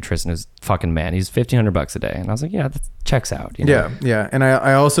this guy named Tristan, who's fucking man. He's $1,500 a day, and I was like, yeah, that checks out. You know? Yeah, and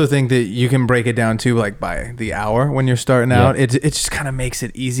I also think that you can break it down too, like by the hour when you're starting out. It just kind of makes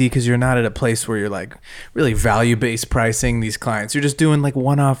it easy because you're not at a place where you're like really value based pricing these clients. You're just doing like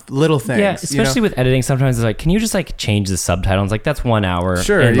one-off little things. Yeah, especially with editing, sometimes it's like, can you just like change the subtitles? Like that's 1 hour.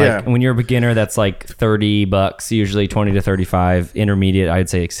 Sure, and yeah. Like when you're a beginner, that's like $30, usually 20 to 35. Intermediate, I'd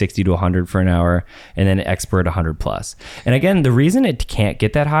say like 60 to 100 for an hour, and then expert 100 plus. And again, the reason it can't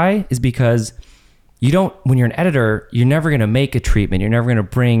get that high is because when you're an editor, you're never going to make a treatment. You're never going to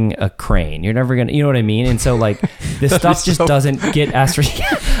bring a crane. You're never going to, you know what I mean? And so like this stuff just doesn't get asked for.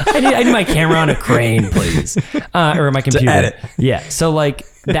 I need my camera on a crane, please. Or my computer. To edit. Yeah. So like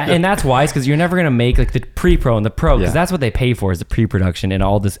that, and that's wise because you're never going to make like the pre-pro and the pro because that's what they pay for is the pre-production and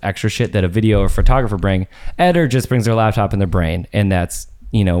all this extra shit that a video or photographer bring. Editor just brings their laptop and their brain. And that's,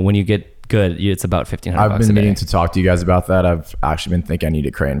 when you get good, it's about $1,500 I've been meaning to talk to you guys about that. I've actually been thinking I need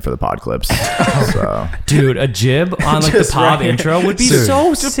a crane for the pod clips. So. Dude, a jib on like the pod intro would be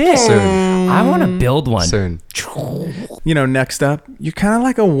so sick. I want to build one. Soon. Next up, you're kind of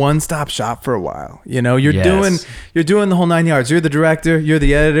like a one-stop shop for a while. You're doing the whole 9 yards. You're the director, you're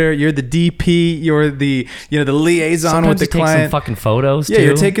the editor, you're the DP, you're the the liaison sometimes with the client. Take some fucking photos too. Yeah,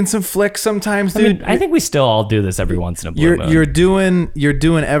 you're taking some flicks sometimes, dude. I think we still all do this every once in a blue moon. You're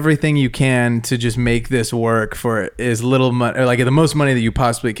doing everything you can to just make this work for as little money, or like the most money that you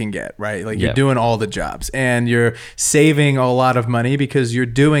possibly can get, right? Like you're doing all the jobs and you're saving a lot of money because you're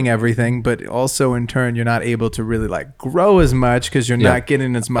doing everything, but also in turn you're not able to really like grow as much because you're not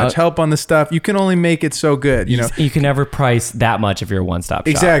getting as much help on the stuff. You can only make it so good, You can never price that much if you're a one-stop shop.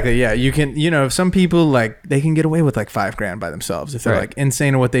 Exactly, yeah. You can, some people like they can get away with like $5,000 by themselves if they're like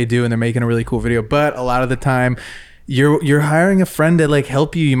insane at what they do and they're making a really cool video, but a lot of the time you're hiring a friend to like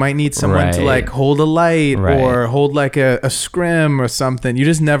help you. You might need someone to like hold a light or hold like a scrim or something. You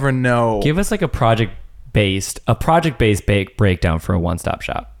just never know. Give us like a project-based breakdown for a one-stop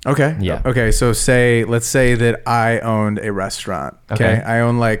shop. Okay. Yeah. Okay. So let's say that I owned a restaurant. Okay. I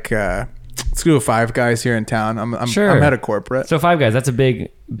own like let's do a Five Guys here in town. I'm head of corporate. So Five Guys, that's a big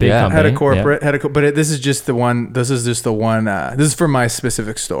company. Head of corporate, but this is just the one. This is for my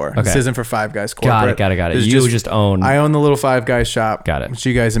specific store. Okay. This isn't for Five Guys corporate. Got it. You just own. I own the little Five Guys shop. Got it. Which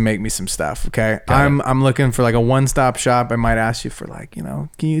you guys can make me some stuff. Okay. I'm looking for like a one-stop shop. I might ask you for like, can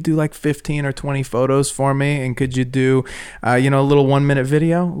you do like 15 or 20 photos for me? And could you do, a little 1 minute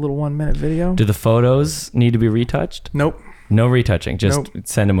video? Do the photos need to be retouched? Nope. No retouching. Just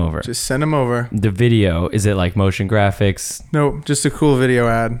send them over. Just send them over. The video, is it like motion graphics? Nope. Just a cool video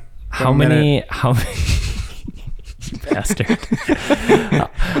ad. How many bastard.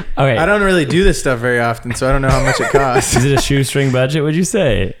 Okay. I don't really do this stuff very often, so I don't know how much it costs. Is it a shoestring budget, would you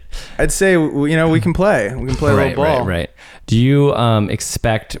say? I'd say, we can play. We can play a little ball. Right. Do you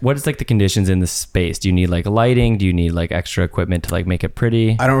expect, what is like the conditions in the space? Do you need like lighting? Do you need like extra equipment to like make it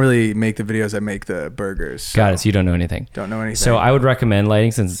pretty? I don't really make the videos. I make the burgers. So Got it. So you don't know anything. Don't know anything. So I would recommend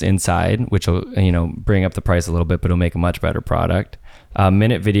lighting since it's inside, which will, bring up the price a little bit, but it'll make a much better product.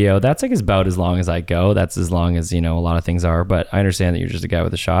 Minute video, that's like about as long as I go. That's as long as, a lot of things are, but I understand that you're just a guy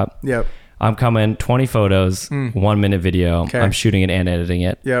with a shop. Yep. I'm coming 20 photos, 1 minute video. Okay. I'm shooting it and editing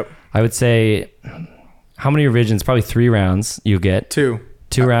it. Yep. I would say, how many revisions? Probably 3 rounds you get. 2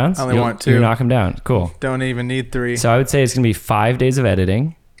 rounds? I only want 2. You knock them down. Cool. Don't even need 3. So I would say it's going to be 5 days of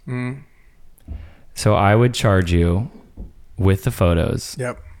editing. So I would charge you with the photos.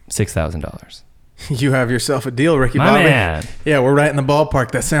 Yep. $6,000. You have yourself a deal, Ricky My Bobby. Man. Yeah, we're right in the ballpark.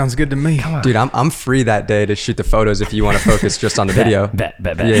 That sounds good to me. Come on. Dude, I'm free that day to shoot the photos if you want to focus just on the video. Bet.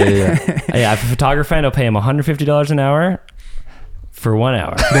 Yeah. Yeah, if a photographer friend, I'll pay him $150 an hour for 1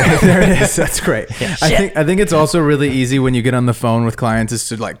 hour. There it is. That's great. Yeah, I think it's also really easy when you get on the phone with clients is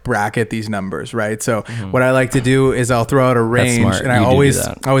to like bracket these numbers, right? So what I like to do is I'll throw out a range, and I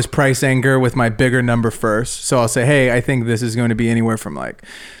always price anchor with my bigger number first. So I'll say, hey, I think this is going to be anywhere from like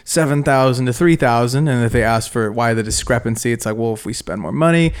 7,000 to 3,000, and if they ask for why the discrepancy, it's like, well, if we spend more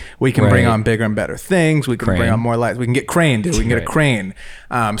money, we can bring on bigger and better things. We can bring on more lights. We can get crane, dude. We can get a crane.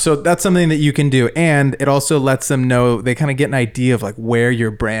 So that's something that you can do, and it also lets them know, they kind of get an idea of like like where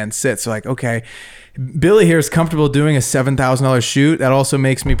your brand sits. So like, okay, Billy here is comfortable doing a $7,000 shoot. That also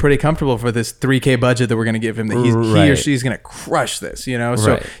makes me pretty comfortable for this $3,000 budget that we're going to give him, that he or she's going to crush this, you know?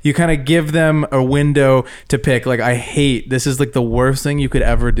 So you kind of give them a window to pick. Like, this is like the worst thing you could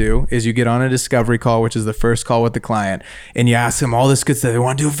ever do is you get on a discovery call, which is the first call with the client, and you ask them all this good stuff. They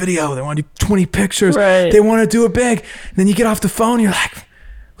want to do a video. They want to do 20 pictures. They want to do it big. And then you get off the phone, you're like,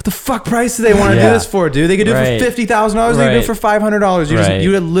 what the fuck price do they want to do this for, dude? They could do it for $50,000. They could do it for $500.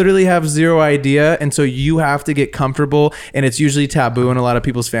 You literally have zero idea. And so you have to get comfortable. And it's usually taboo in a lot of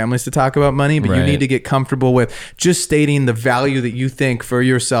people's families to talk about money, but you need to get comfortable with just stating the value that you think for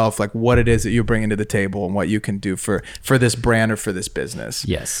yourself, like what it is that you're bringing to the table and what you can do for this brand or for this business.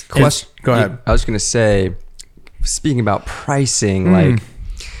 Yes. Question. Go ahead. I was going to say, speaking about pricing, like,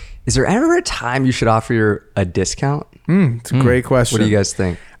 is there ever a time you should offer a discount? It's a great question. What do you guys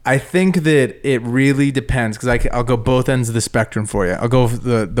think? I think that it really depends, because I'll go both ends of the spectrum for you. I'll go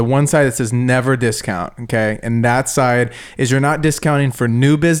the one side that says never discount, okay? And that side is you're not discounting for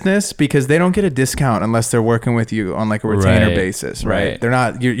new business, because they don't get a discount unless they're working with you on like a retainer basis, right? They're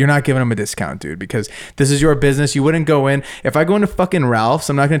not, you're not giving them a discount, dude, because this is your business. You wouldn't go in. If I go into fucking Ralph's,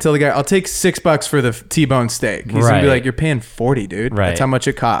 I'm not going to tell the guy, I'll take $6 for the T-bone steak. He's going to be like, you're paying $40, dude. That's how much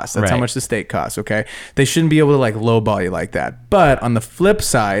it costs. That's how much the steak costs, okay? They shouldn't be able to like lowball you like that. But on the flip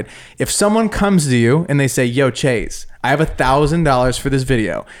side, if someone comes to you and they say, yo, Chase, I have $1,000 for this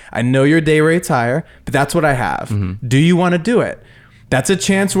video. I know your day rate's higher, but that's what I have. Do you want to do it? That's a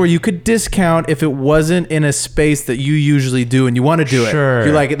chance where you could discount if it wasn't in a space that you usually do and you want to do it.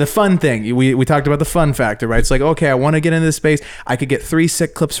 You're like, the fun thing. We talked about the fun factor, right? It's like, okay, I want to get into this space. I could get 3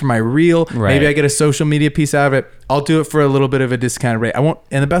 sick clips for my reel. Maybe I get a social media piece out of it. I'll do it for a little bit of a discounted rate. I won't.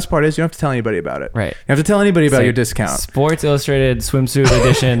 And the best part is you don't have to tell anybody about it. You have to tell anybody about your discount. Sports Illustrated swimsuit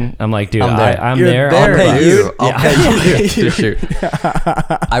edition. I'm like, dude, I'm there. I'll pay you. I'll pay you to shoot.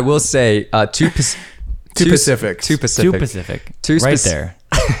 I will say, Two specific. Two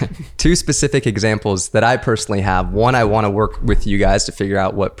specific examples that I personally have. One, I want to work with you guys to figure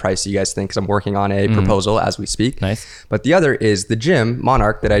out what price you guys think, because I'm working on a proposal as we speak. But the other is the gym,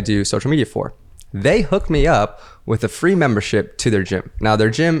 Monarch, that I do social media for. They hooked me up with a free membership to their gym. Now, their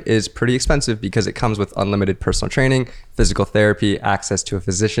gym is pretty expensive because it comes with unlimited personal training, physical therapy, access to a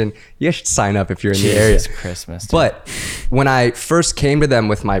physician. You guys should sign up if you're in the area. Christmas, dude. But when I first came to them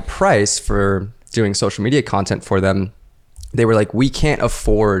with my price for doing social media content for them, they were like, we can't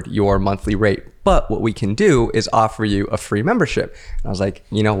afford your monthly rate, but what we can do is offer you a free membership. And I was like,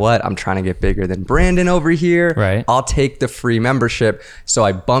 you know what? I'm trying to get bigger than Brandon over here. I'll take the free membership. So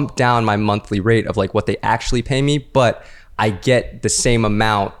I bumped down my monthly rate of like what they actually pay me, but I get the same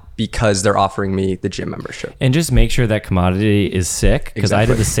amount because they're offering me the gym membership. And just make sure that commodity is sick, because I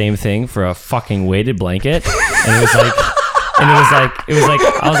did the same thing for a fucking weighted blanket, and it was like... I was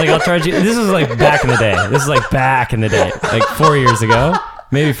like, I'll charge you. This was like back in the day, like 4 years ago,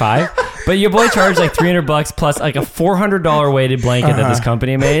 maybe 5. But your boy charged like $300 plus like a $400 weighted blanket that this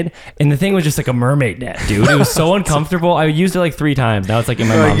company made, and the thing was just like a mermaid net, dude. It was so uncomfortable. I used it like 3 times. Now it's like in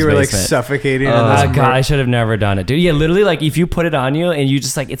my mom's you were basement. Like suffocating. God, I should have never done it, dude. Yeah, literally, like if you put it on you and you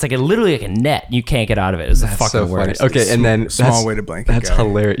just like, it's like literally like a net. You can't get out of it. It's the fucking worst. Okay, and then small weighted blanket. That's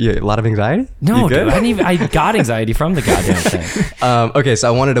hilarious. Yeah, a lot of anxiety. No, dude, I got anxiety from the goddamn thing. Okay, so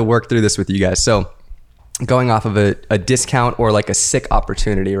I wanted to work through this with you guys. So, going off of a discount or like a sick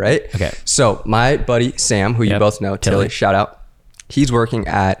opportunity, right? Okay. So my buddy Sam, who you both know, Tilly, shout out. He's working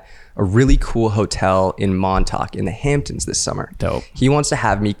at a really cool hotel in Montauk in the Hamptons this summer. Dope. He wants to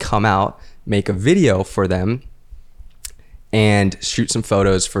have me come out, make a video for them, and shoot some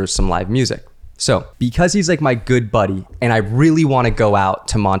photos for some live music. So because he's like my good buddy and I really want to go out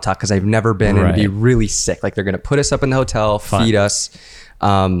to Montauk because I've never been and be really sick. Like they're going to put us up in the hotel, feed us,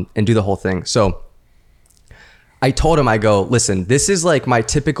 and do the whole thing. So I told him, I go, listen, this is like my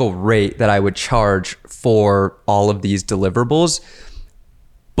typical rate that I would charge for all of these deliverables,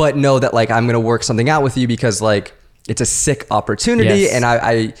 but know that like I'm going to work something out with you because like it's a sick opportunity and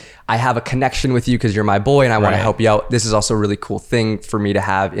I have a connection with you because you're my boy and I want to help you out. This is also a really cool thing for me to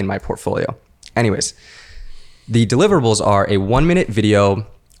have in my portfolio. Anyways, the deliverables are a 1-minute video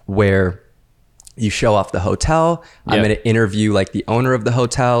where you show off the hotel. I'm going to interview like the owner of the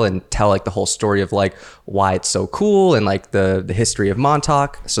hotel and tell like the whole story of like why it's so cool and like the history of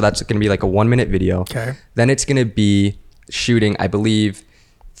Montauk. So that's going to be like a 1-minute video. Okay. Then it's going to be shooting, I believe,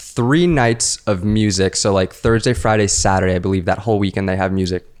 3 nights of music. So like Thursday, Friday, Saturday, I believe that whole weekend they have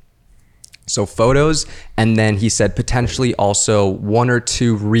music. So photos. And then he said potentially also 1 or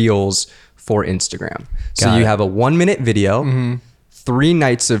 2 reels for Instagram. So you have a 1-minute video, 3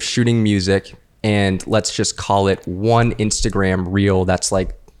 nights of shooting music, and let's just call it one Instagram reel that's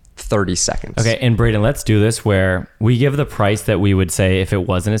like 30 seconds. Okay, and Braden, let's do this where we give the price that we would say if it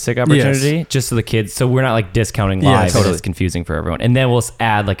wasn't a sick opportunity, just so the kids, so we're not like discounting live and it's confusing for everyone. And then we'll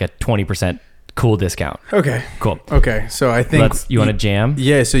add like a 20% cool discount. Okay. Cool. Okay, so I think you want to jam?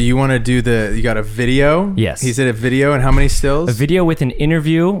 Yeah, so you want to do you got a video? Yes. He said a video, and how many stills? A video with an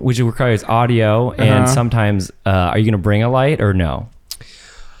interview, which requires audio, and sometimes, are you going to bring a light or no?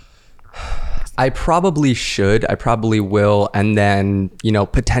 I probably should. I probably will. And then,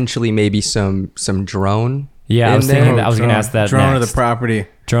 potentially maybe some drone. Yeah, I was thinking that. I was going to ask that Drone next. of the property.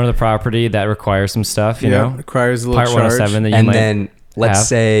 Drone of the property, that requires some stuff, you know? Requires a little Part charge. 107 that you And might then let's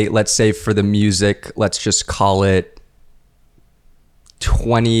have. say for the music, let's just call it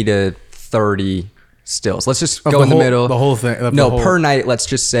 20 to 30 stills. Let's just go in the middle. The whole thing. Per night, let's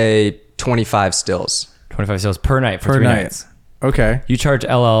just say 25 stills. 25 sales per night for 3 nights. Okay. You charge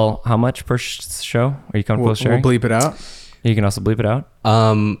LL how much per show? Are you comfortable sharing? We'll bleep it out. You can also bleep it out.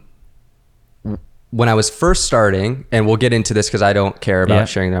 When I was first starting, and we'll get into this because I don't care about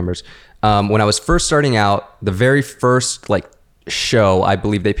sharing numbers. When I was first starting out, the very first show, I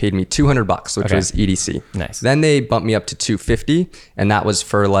believe they paid me $200, which was EDC. Nice. Then they bumped me up to $250, and that was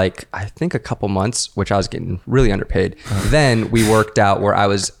for I think a couple months, which I was getting really underpaid. Then we worked out where I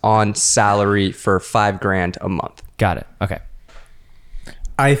was on salary for $5,000 a month. Got it. Okay.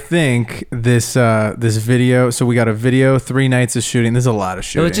 I think this video. So we got a video, 3 nights of shooting. There's a lot of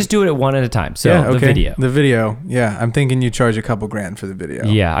shooting. So let's just do it one at a time. So the video. The video. Yeah, I'm thinking you charge a couple grand for the video.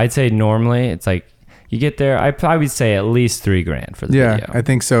 Yeah, I'd say normally it's like you get there. I probably say at least $3,000 for the video. Yeah, I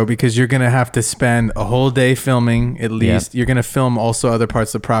think so, because you're gonna have to spend a whole day filming at least. You're gonna film also other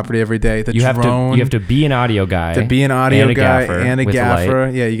parts of the property every day. You have to be an audio guy. To be an audio guy and a with gaffer.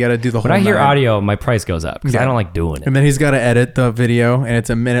 Yeah, you got to do the whole. When I hear nine. audio, my price goes up because I don't like doing it. And then he's got to edit the video, and it's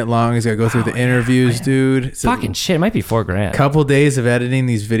a minute long. He's got to go through the interviews, dude. It's Fucking shit, it might be $4,000. Couple days of editing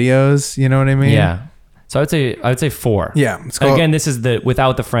these videos. You know what I mean? Yeah. So I would say 4. Yeah. Again, this is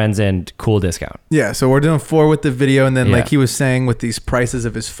without the friends and cool discount. Yeah. So we're doing 4 with the video, and then like he was saying, with these prices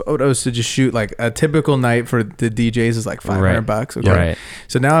of his photos to just shoot, like a typical night for the DJs is like $500. Okay. Right.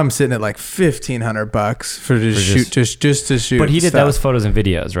 So now I'm sitting at like $1,500 for just to shoot. But he did stuff. that was photos and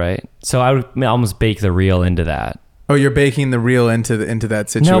videos, right? So I would almost bake the reel into that. Oh, you're baking the reel into that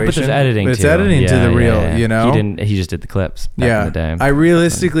situation. No, but there's editing. But it's too. editing to the reel. Yeah. You know, He just did the clips back in the day. I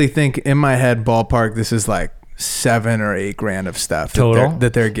realistically think in my head, ballpark, this is like $7 or $8,000 of stuff total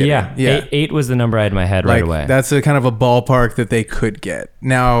that they're getting. Yeah. Eight was the number I had in my head right away. That's a kind of a ballpark that they could get.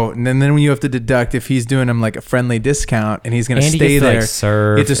 Now, and then when you have to deduct if he's doing them like a friendly discount and he's going to stay there,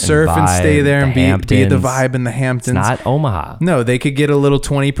 surf, get to surf and stay there and be at the vibe in the Hamptons. It's not Omaha. No, they could get a little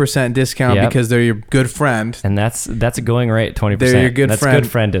 20% discount because they're your good friend. And that's a going rate, 20%. They're your good friend. That's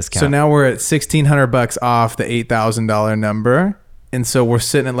good friend discount. So now we're at $1,600 off the $8,000 number. And so we're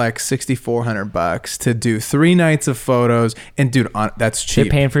sitting at like $6,400 to do 3 nights of photos. And dude, that's cheap.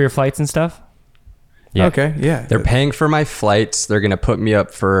 They're paying for your flights and stuff? Yeah. Okay, yeah. They're paying for my flights. They're gonna put me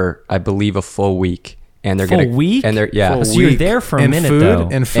up for, I believe, a full week. And they're full week? And they're So you're there for a minute though.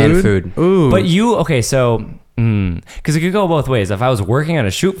 And food. Ooh. But so because it could go both ways. If I was working on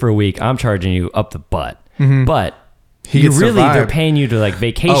a shoot for a week, I'm charging you up the butt. Mm-hmm. But they're paying you to like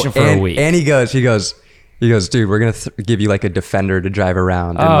vacation for a week. And he goes, dude, we're going to give you like a Defender to drive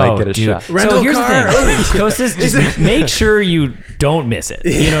around and get a shot. So here's the thing. Kostas, just make sure you don't miss it.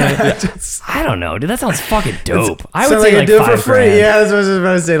 You know what I mean? I don't know, dude. That sounds fucking dope. I would say like do it for $5,000. free. Yeah, that's what I was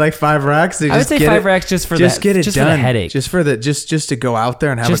about to say. Like $5,000. I would say $5,000 just for just get it just done. For the headache. Just to go out there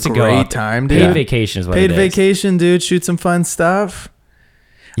and have just a great time, dude. Paid vacation is what it is. Paid vacation, dude. Shoot some fun stuff.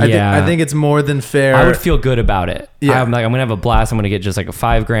 Yeah. I think it's more than fair. I would feel good about it. Yeah. I'm gonna have a blast. I'm gonna get just like a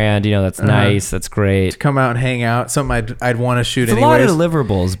 $5,000. You know, that's nice. That's great. To come out and hang out. Something I'd want to shoot. It's a lot of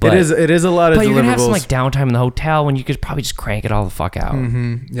deliverables, but it is a lot of deliverables. But you're gonna have some like downtime in the hotel when you could probably just crank it all the fuck out.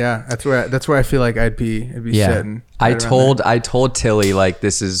 Mm-hmm. Yeah, that's where I feel like I'd be sitting. I told Tilly like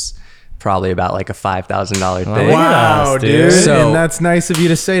this is probably about like a $5,000 thing. Wow, dude. So, and that's nice of you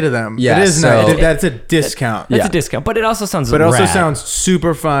to say to them. Yeah, it is nice. That's a discount. It's a discount, but it also sounds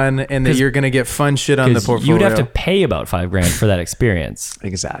super fun, and that you're gonna get fun shit on the portfolio. You'd have to pay about $5,000 for that experience.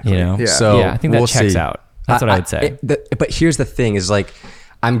 Exactly. You know. Yeah. So I think that checks out. That's what I'd say. But here's the thing: is like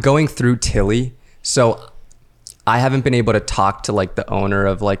I'm going through Tilly, so I haven't been able to talk to like the owner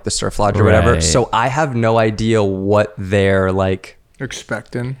of like the surf lodge or whatever. So I have no idea what their like.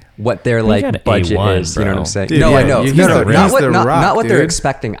 Expecting what their like budget is, you know what I'm saying? Dude, no, I know. Not what dude. they're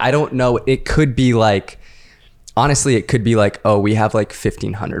expecting. I don't know. It could be like, honestly, it could be like, oh, we have like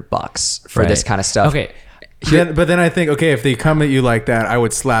 $1,500 for this kind of stuff. Okay. But then I think, okay, if they come at you like that, I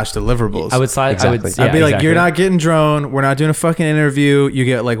would slash deliverables. I would slash. Exactly. I would, I'd be like, you're not getting drone. We're not doing a fucking interview. You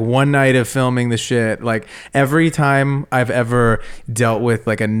get like one night of filming the shit. Like every time I've ever dealt with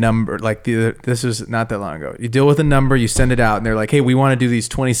like a number, like this was not that long ago. You deal with a number, you send it out, and they're like, hey, we want to do these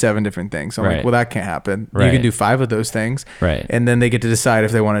 27 different things. I'm like, well, that can't happen. Right. You can do 5 of those things. Right. And then they get to decide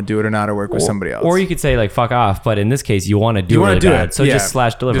if they want to do it or not, or work with somebody else. Or you could say like fuck off, but in this case, you want to do it really bad. So just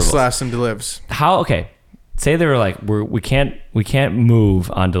slash deliverables. Just slash some delivs. How? Okay. Say they were like, we can't move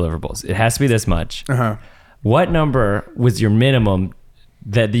on deliverables. It has to be this much. What number was your minimum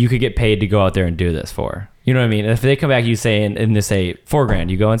that you could get paid to go out there and do this for? You know what I mean? If they come back, you say and they say $4,000,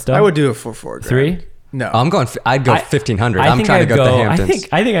 you go and stuff. I would do it for $4,000. 3? No, I'd go 1,500. I'm trying to go to the Hamptons.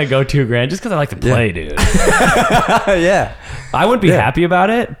 I think I'd go $2,000 just because I like to play, dude. Yeah, I wouldn't be happy about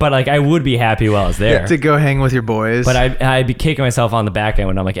it, but like I would be happy while I was there. To go hang with your boys. But I'd be kicking myself on the back end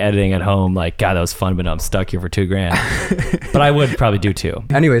when I'm like editing at home. Like, God, that was fun, but I'm stuck here for $2,000. But I would probably do 2.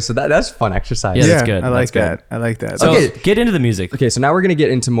 Anyway, so that's fun exercise. Yeah, that's good. I like that. I like that. So get into the music. Okay, so now we're gonna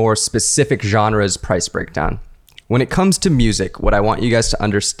get into more specific genres price breakdown. When it comes to music, what I want you guys to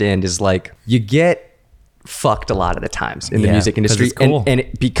understand is like you get fucked a lot of the times in the music industry, cool. and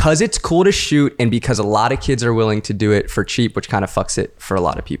because it's cool to shoot, and because a lot of kids are willing to do it for cheap, which kind of fucks it for a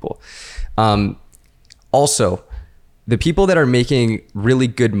lot of people. Also, the people that are making really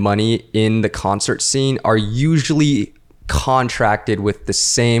good money in the concert scene are usually contracted with the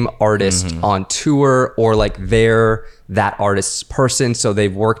same artist on tour, or like they're that artist's person, so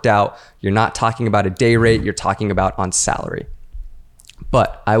they've worked out. You're not talking about a day rate, you're talking about on salary.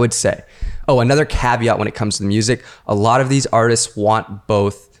 But I would say, another caveat when it comes to the music, a lot of these artists want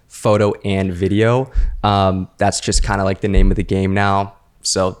both photo and video. That's just kind of like the name of the game now.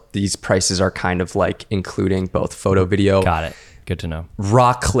 So these prices are kind of like including both photo, video. Got it. Good to know.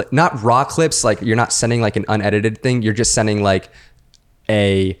 Not raw clips. Like you're not sending like an unedited thing. You're just sending like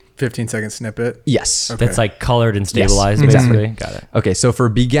a 15-second snippet. Yes. Okay. That's like colored and stabilized, yes, basically. exactly. Got it. Okay, so for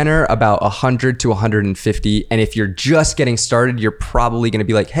beginner, about 100 to 150. And if you're just getting started, you're probably going to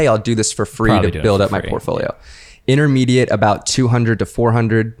be like, hey, I'll do this for free to build up my portfolio. Intermediate, about 200 to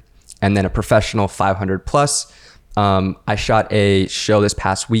 400. And then a professional, 500 plus. I shot a show this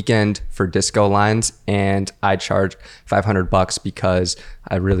past weekend for Disco Lines, and I charged $500 because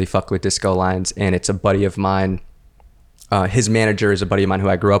I really fuck with Disco Lines, and it's a buddy of mine. His manager is a buddy of mine who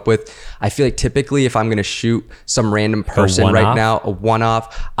I grew up with. I feel like typically if I'm going to shoot some random person right now, a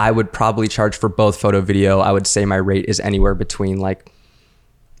one-off, I would probably charge for both photo video. I would say my rate is anywhere between like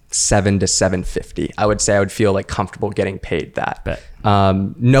 $700 to $750. I would say I would feel like comfortable getting paid that.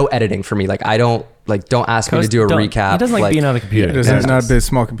 No editing for me. Like I don't ask me to do a recap. He doesn't like being on the computer. He's not a big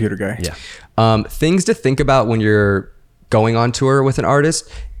small computer guy. Yeah. Things to think about when you're going on tour with an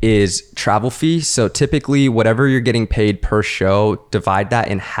artist is travel fee. So typically whatever you're getting paid per show, divide that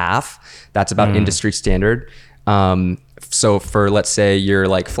in half. That's about industry standard. So for, let's say you're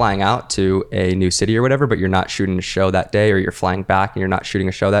like flying out to a new city or whatever, but you're not shooting a show that day, or you're flying back and you're not shooting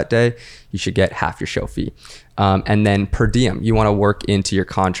a show that day, you should get half your show fee. And then per diem, you want to work into your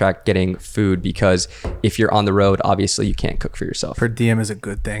contract getting food, because if you're on the road, obviously you can't cook for yourself. Per diem is a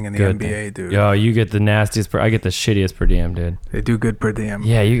good thing in the NBA, dude. Yo, you get the nastiest, I get the shittiest per diem, dude. They do good per diem.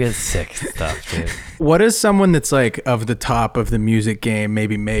 Yeah, you get sick stuff, dude. What does someone that's like of the top of the music game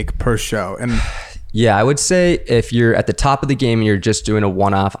maybe make per show? And yeah, I would say if you're at the top of the game and you're just doing a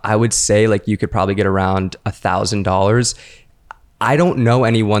one-off, I would say like you could probably get around $1,000. I don't know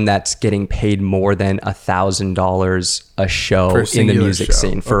anyone that's getting paid more than $1,000 a show in the music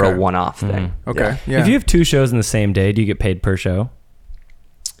scene for a one-off thing. Okay. Yeah. If you have 2 shows in the same day, do you get paid per show?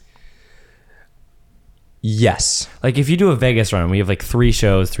 Yes. Like if you do a Vegas run, we have like 3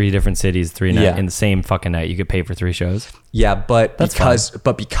 shows, 3 different cities, 3 nights in the same fucking night, you get paid for 3 shows. Yeah, but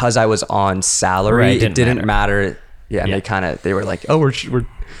because I was on salary, it didn't matter. Yeah, and they were like, "Oh, we're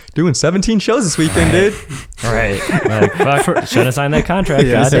doing 17 shows this weekend, dude." Right. Like, fuck, should have signed that contract.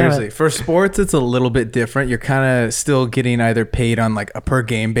 Yeah, seriously. For sports, it's a little bit different. You're kind of still getting either paid on like a per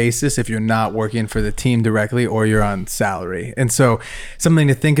game basis if you're not working for the team directly, or you're on salary. And so something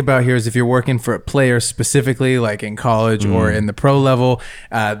to think about here is if you're working for a player specifically, like in college or in the pro level,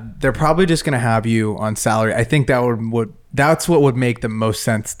 they're probably just going to have you on salary. I think that would That's what would make the most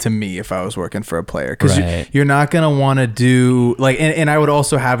sense to me if I was working for a player, because Right. you're not going to want to do like, and I would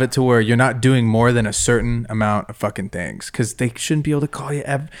also have it to where you're not doing more than a certain amount of fucking things, because they shouldn't be able to call you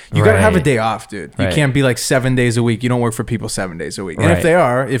ever. You got to have a Right. day off, dude. You Right. can't be like 7 days a week. You don't work for people 7 days a week. And if Right. they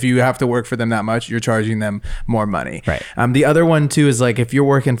are, if you have to work for them that much, you're charging them more money. Right. The other one too is like, if you're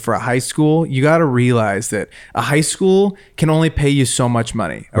working for a high school, you got to realize that a high school can only pay you so much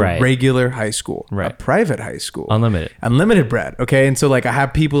money. A Right. regular high school, a Right. private high school, Unlimited bread. Okay. And so like I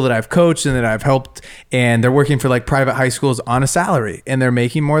have people that I've coached and that I've helped, and they're working for like private high schools on a salary, and they're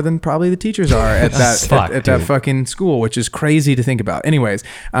making more than probably the teachers are at that Fuck, at that fucking school, which is crazy to think about. Anyways,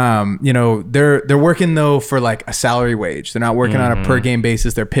 you know, they're working though for like a salary wage. They're not working on a per game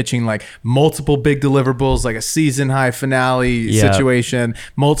basis. They're pitching like multiple big deliverables, like a season high finale situation,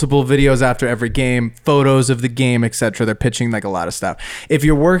 multiple videos after every game, photos of the game, etc. They're pitching like a lot of stuff. If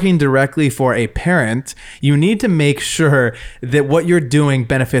you're working directly for a parent, you need to make sure that what you're doing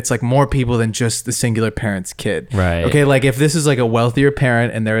benefits like more people than just the singular parent's kid. Right. Okay. Like if this is like a wealthier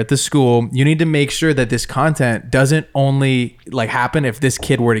parent and they're at the school, you need to make sure that this content doesn't only like happen if this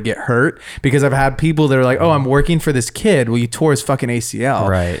kid were to get hurt, because I've had people that are like, oh, I'm working for this kid. Well, you tore his fucking ACL.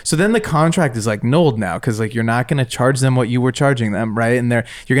 Right. So then the contract is like nulled now, because like you're not going to charge them what you were charging them. Right. And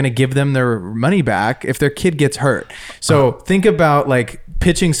you're going to give them their money back if their kid gets hurt. So think about like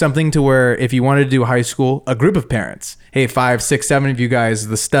pitching something to where if you wanted to do high school, a group of parents, hey, 5, 6, 7 of you guys,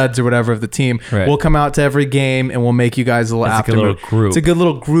 the studs or whatever of the team, Right. we'll come out to every game and we'll make you guys a little It's a after good little move. group. It's a good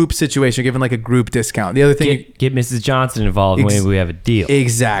little group situation, giving like a group discount. The other thing, Get Mrs. Johnson involved when we have a deal.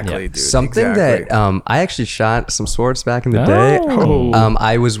 exactly, Yeah. dude. Something exactly. that I actually shot some sports back in the Oh. day.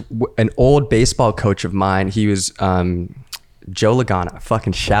 I was an old baseball coach of mine. He was Joe Lagana.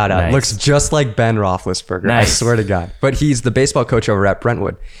 Fucking shout out. Nice. Looks just like Ben Roethlisberger. I Nice. swear to God. But he's the baseball coach over at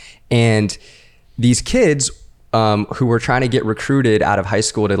Brentwood. And these kids who were trying to get recruited out of high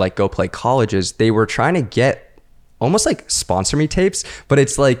school to like go play colleges, they were trying to get almost like sponsor me tapes, but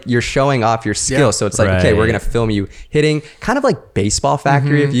it's like you're showing off your skill. Yeah. So it's like, okay, we're Right. going to film you hitting, kind of like Baseball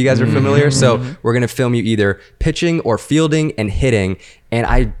Factory, if you guys are familiar. So we're going to film you either pitching or fielding and hitting. And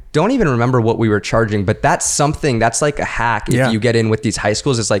I don't even remember what we were charging, but that's something that's like a hack. If Yeah. you get in with these high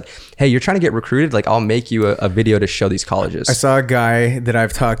schools, it's like, hey, you're trying to get recruited. Like I'll make you a video to show these colleges. I saw a guy that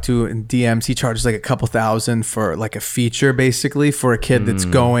I've talked to in DMs. He charges like a couple thousand for like a feature, basically for a kid that's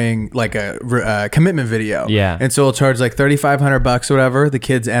going like a commitment video. Yeah. And so he'll charge like $3,500 or whatever. The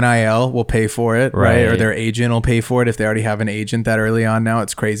kid's NIL will pay for it, right? Or Right. their agent will pay for it if they already have an agent that early on. Now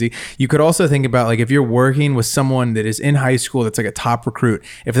it's crazy. You could also think about like if you're working with someone that is in high school that's like a top recruit.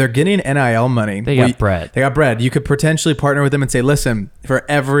 If they're getting NIL money, They got bread. They got bread. You could potentially partner with them and say, listen, for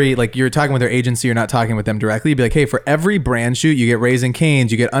every, like you're talking with their agency, you're not talking with them directly. You'd be like, hey, for every brand shoot, you get Raising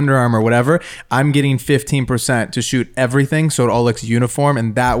Cane's, you get Under Armour, whatever. I'm getting 15% to shoot everything, so it all looks uniform.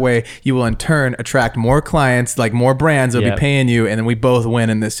 And that way you will in turn attract more clients, like more brands that'll Yep. be paying you. And then we both win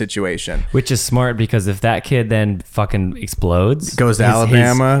in this situation. Which is smart, because if that kid then fucking explodes, Goes to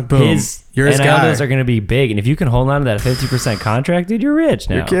Alabama, boom. You're his NIL guy. deals are going to be big, and if you can hold on to that 50% contract, dude, you're rich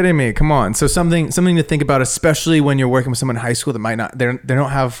now. You're kidding me. Come on. So something to think about, especially when you're working with someone in high school that might not, they don't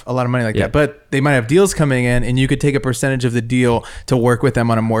have a lot of money like Yeah. that, but they might have deals coming in, and you could take a percentage of the deal to work with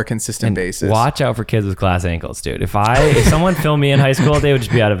them on a more consistent basis. Watch out for kids with glass ankles, dude. If someone filmed me in high school, they would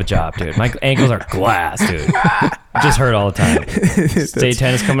just be out of a job, dude. My ankles are glass, dude. Just hurt all the time. State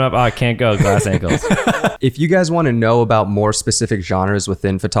tennis coming up. Oh, I can't go. Glass ankles. If you guys want to know about more specific genres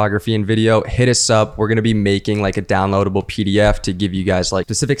within photography and video, hit us up. We're going to be making like a downloadable PDF to give you guys like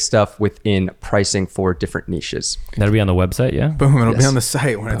specific stuff within pricing for different niches. That'll be on the website, yeah? Boom, it'll be Yes. on the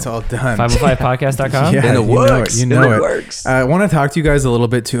site when it's all done. 505podcast.com? Yeah, In the you know works. it. You In know the it. works. I want to talk to you guys a little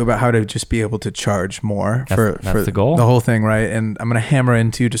bit too about how to just be able to charge more for the goal. the whole thing, right? And I'm going to hammer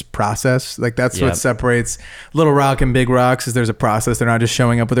into just process. Like that's Yep. what separates Little Rock and Big Rocks is there's a process. They're not just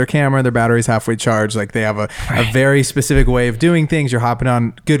showing up with their camera, their battery's halfway charged. Like they have a very specific way of doing things. You're hopping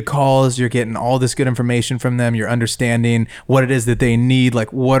on good calls. You're getting all this good information from them. You're understanding what it is that they need.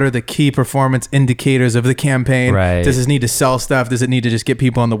 Like what are the key performance indicators of the campaign? Right. Does this need to sell stuff? Does it need to just get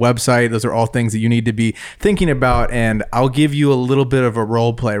people on the website? Those are all things that you need to be thinking about. And I'll give you a little bit of a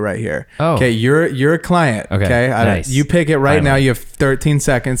role play right here. Oh. Okay. You're a client. Okay, Okay. nice. You pick it right Finally. now. You have 13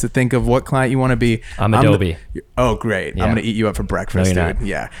 seconds to think of what client you want to be. I'm the- Adobe. Oh, great. Yeah. I'm going to eat you up for breakfast, No, you're dude. not.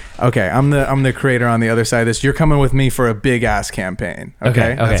 Yeah. Okay. I'm the creator on the other side of this. You're coming with me for a big ass campaign.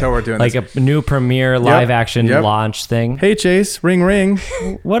 Okay. That's how we're doing like this. a new premiere live action launch thing. Hey, Chase, ring, ring.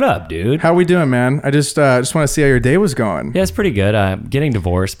 What up, dude? How we doing, man? I just want to see how your day was going. Yeah, it's pretty good. I'm getting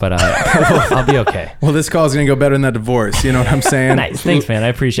divorced, but I'll be okay. Well, this call is going to go better than that divorce. You know what I'm saying? Nice. Thanks, man. I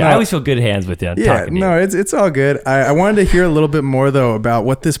appreciate it. I always feel good hands with you. Yeah, Talking to no, you. it's all good. I wanted to hear a little bit more, though, about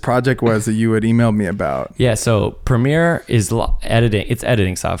what this project was that you had emailed me about. Yeah, so Premiere is editing. It's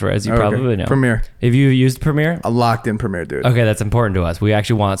editing software, as you probably know. Premiere. Have you used Premiere? A locked in Premiere, dude. Okay, that's important to us. We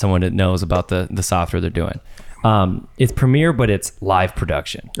actually want someone that knows about the software they're doing. It's Premiere, but it's live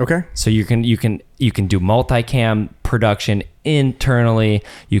production. Okay. So you can do multicam production internally.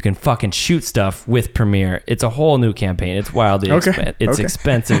 You can fucking shoot stuff with Premiere. It's a whole new campaign. It's wildly expensive. It's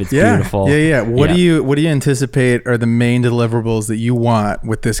expensive. It's beautiful. Yeah. What do you anticipate are the main deliverables that you want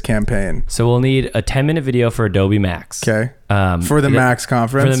with this campaign? So we'll need a 10-minute video for Adobe Max. Okay. For the Max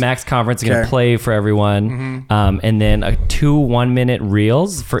conference. For the Max conference, it's going to play for everyone. And then 2 1-minute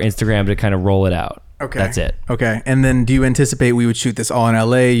reels for Instagram to kind of roll it out. Okay. That's it. Okay. And then do you anticipate we would shoot this all in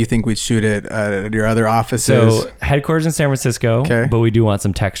LA? You think we'd shoot it at your other offices? So headquarters in San Francisco, Okay. but we do want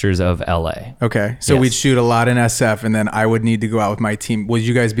some textures of LA. Okay. So Yes. we'd shoot a lot in SF, and then I would need to go out with my team. Would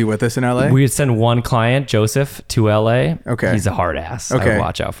you guys be with us in LA? We would send one client, Joseph, to LA. Okay. He's a hard ass. Okay. I would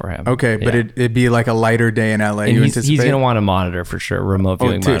watch out for him. Okay. But Yeah. it'd be like a lighter day in LA. And you he's anticipate? going to want a monitor for sure, remote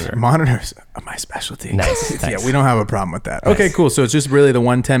viewing monitor. Monitors are my specialty. Nice, Yeah, nice. we don't have a problem with that. Okay, cool. So it's just really the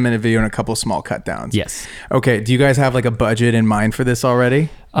 1 10-minute video and a couple small cut downs. Yes. Okay. Do you guys have like a budget in mind for this already?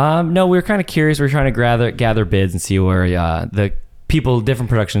 No, we're kind of curious. We're trying to gather bids and see where the people, different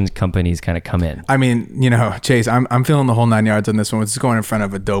production companies kind of come in. I mean, Chase, I'm feeling the whole 9 yards on this one. It's going in front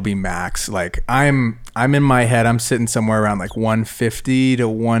of Adobe Max. Like I'm in my head, I'm sitting somewhere around like 150 to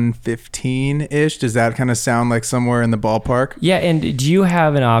 115 ish. Does that kind of sound like somewhere in the ballpark? Yeah, and do you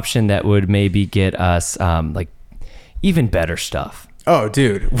have an option that would maybe get us like even better stuff? Oh,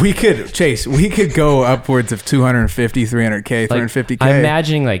 dude, we could go upwards of 250, 300K, 350K. I'm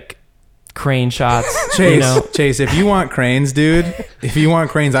imagining like crane shots. Chase, if you want cranes, dude, I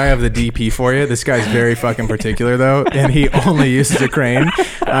have the DP for you. This guy's very fucking particular though, and he only uses a crane.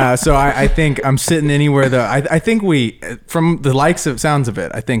 So I think I'm sitting anywhere though. I think from the sounds of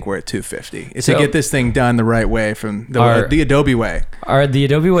it, I think we're at 250. To get this thing done the right way from the Adobe way. The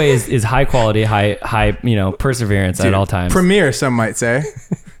Adobe way is high quality, high perseverance at all times. Premiere, some might say.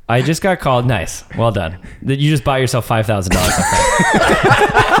 I just got called. Nice, well done. You just bought yourself $5,000.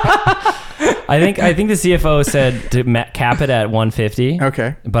 I think the CFO said to cap it at 150.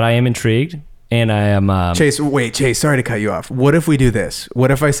 Okay, but I am intrigued, and I am. Chase, sorry to cut you off. What if we do this? What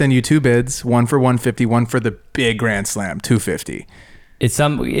if I send you 2 bids, one for 150, one for the big Grand Slam, 250?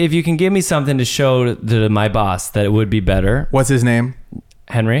 If you can give me something to show to my boss that it would be better. What's his name?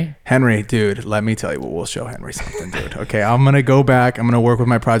 Henry, dude, let me tell you what we'll show Henry something, dude. Okay, I'm going to go back. I'm going to work with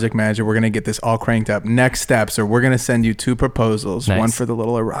my project manager. We're going to get this all cranked up. Next steps are we're going to send you 2 proposals. Nice. One for the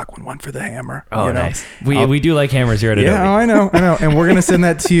little Iraq one for the hammer. Oh, nice. We do like hammers here at Adobe. Yeah, I know. And we're going to send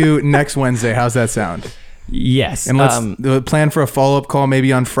that to you next Wednesday. How's that sound? Yes. And let's plan for a follow-up call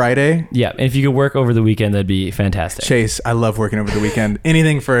maybe on Friday. Yeah. And if you could work over the weekend, that'd be fantastic. Chase, I love working over the weekend.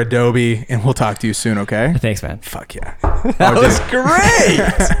 Anything for Adobe, and we'll talk to you soon, okay? Thanks, man. Fuck yeah. That was great.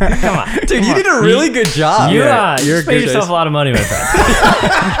 Come on. Dude, you did a really good job. You paid yourself a lot of money, my friend.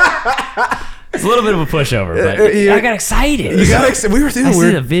 It's a little bit of a pushover, but I got excited. We were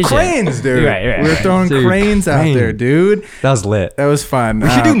cranes, dude. Right. We were throwing cranes out there, dude. That was lit. That was fun. We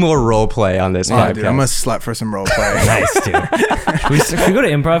should do more role play on this podcast. Dude, I'm a slut for some role play. Nice, dude. Should we go to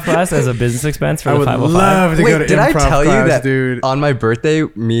improv class as a business expense for the 505? I would love to go to improv class, did I tell you that dude? On my birthday,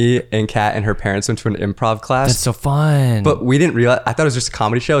 me and Kat and her parents went to an improv class? That's so fun. But we didn't realize, I thought it was just a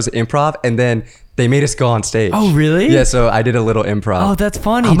comedy show. It was improv, and then they made us go on stage. Oh, really? Yeah, so I did a little improv. Oh, that's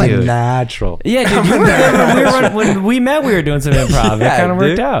funny, I'm dude. a natural. Yeah, dude. When we met, we were doing some improv. Yeah, it kind of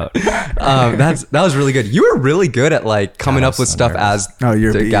worked out. That was really good. You were really good at like coming up with stuff as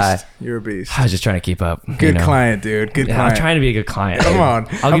you're a the beast. guy. You're a beast. I was just trying to keep up. Good client, dude. Good client. I'm trying to be a good client. Come on.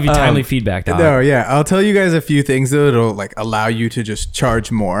 I'll give you timely feedback, dog. No, yeah. I'll tell you guys a few things that'll like allow you to just charge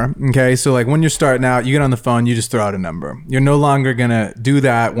more. Okay. So like when you're starting out, you get on the phone, you just throw out a number. You're no longer going to do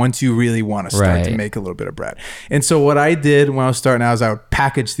that once you really want to start to to make a little bit of bread. And so what I did when I was starting out is I would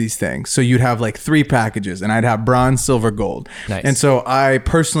package these things. So you'd have like 3 packages, and I'd have bronze, silver, gold. Nice. And so I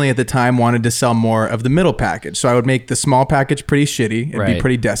personally at the time wanted to sell more of the middle package. So I would make the small package pretty shitty. It'd be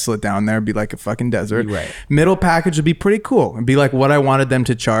pretty desolate down there. It'd be like a fucking desert. Right. Middle package would be pretty cool. It'd be like what I wanted them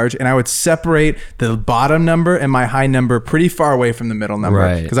to charge. And I would separate the bottom number and my high number pretty far away from the middle number.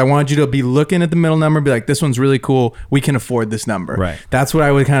 Right. Because I wanted you to be looking at the middle number and be like, this one's really cool. We can afford this number. Right. That's what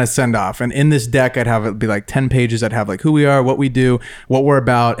I would kind of send off. And in this deck, I'd have it be like 10 pages. I'd have like who we are, what we do, what we're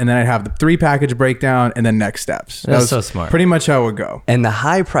about. And then I'd have the 3 package breakdown and then next steps. That's so smart. Pretty much how it would go. And the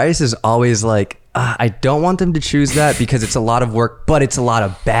high price is always like, I don't want them to choose that because it's a lot of work, but it's a lot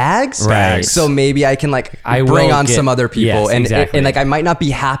of bags. Right. So maybe I can bring on some other people. Yes, and like I might not be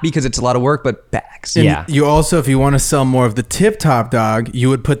happy because it's a lot of work, but bags. And Yeah. you also, if you want to sell more of the tip top dog, you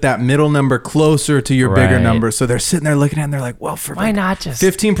would put that middle number closer to your bigger Right. number. So they're sitting there looking at it and they're like, well, for Why like not just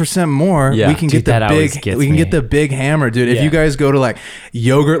 15% more, Yeah. we can Dude, get the that always big, gets we can me. get the big hammer, dude. If Yeah. you guys go to like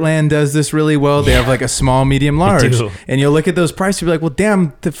Yogurtland does this really well. They have like a small, medium, large, do. and you'll look at those prices. You'll be like, well,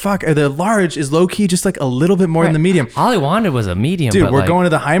 damn, the fuck, the large is low key just like a little bit more than the medium. All I wanted was a medium. Dude, but we're like, going to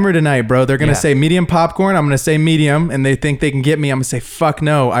the Heimer tonight, bro. They're gonna Yeah. say medium popcorn. I'm gonna say medium, and they think they can get me. I'm gonna say fuck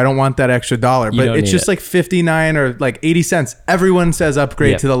no. I don't want that extra $1. But don't it's need just it. like 59 or like 80 cents. Everyone says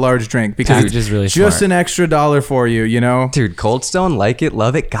upgrade Yep. to the large drink because Which is really just smart. an extra $1 for you. You know, Dude, Cold Stone, like it,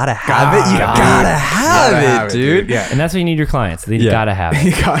 love it, gotta have it. You Gotta gotta have it, dude. Yeah, And that's what you need your clients. They Yeah. gotta have it.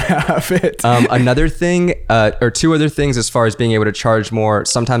 you gotta have it. Another thing, or 2 other things as far as being able to charge more.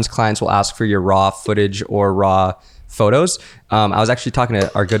 Sometimes clients will ask for your raw footage or raw photos. I was actually talking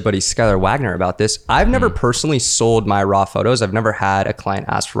to our good buddy Skylar Wagner about this. I've never personally sold my raw photos. I've never had a client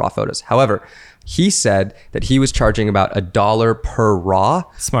ask for raw photos. However, he said that he was charging about $1 per raw.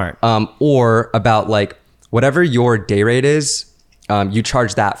 Smart. Or about like whatever your day rate is. You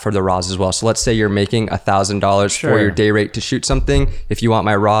charge that for the raws as well. So let's say you're making $1,000 for your day rate to shoot something. If you want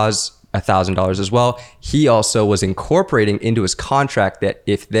my raws, $1,000 as well. He also was incorporating into his contract that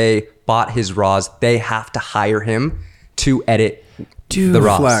if they bought his raws, they have to hire him to edit the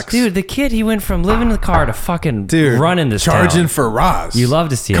raws. flex. Dude, the kid, he went from living in the car to fucking Dude, running this charging town. for Ross. You love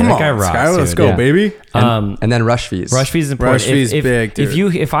to see it. Come That on, guy rocks, Sky, let's dude. go, Yeah. baby. And then rush fees. Rush fees is important. Rush fees big, dude.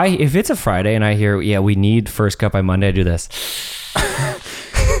 If it's a Friday and I hear, we need first cut by Monday, I do this.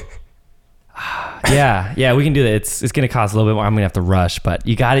 yeah, we can do that. It's gonna cost a little bit more. I'm gonna have to rush, but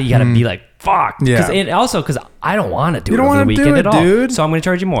you gotta be like, fuck. Yeah. Because I don't want to do You it don't over the wanna do weekend it, at all. dude. So I'm gonna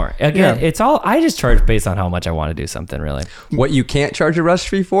charge you more. Again, Yeah. it's all, I just charge based on how much I want to do something, really. What you can't charge a rush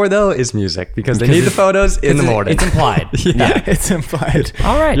fee for though is music because they need the photos in the morning. It's implied. yeah. It's implied.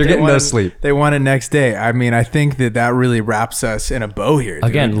 All right. You're They getting want no it- sleep. They want it next day. I mean, I think that really wraps us in a bow here. Dude.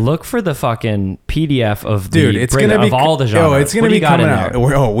 Again, look for the fucking PDF of the Dude, it's gonna be of all the genres. Oh, it's gonna What do be you got coming in out.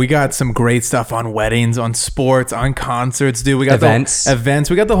 there? We got some great stuff on weddings, on sports, on concerts, dude. We got Events. the events.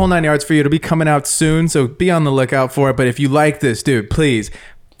 We got the whole 9 yards for you. It'll be coming out soon, so be on the lookout for it. But if you like this, dude, please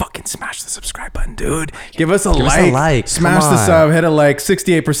fucking smash the subscribe button, dude. Give us a like. Smash Come the on. sub. Hit a like.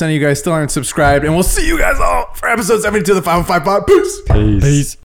 68% of you guys still aren't subscribed, and we'll see you guys all for episode 72 of the 555. Peace. Peace.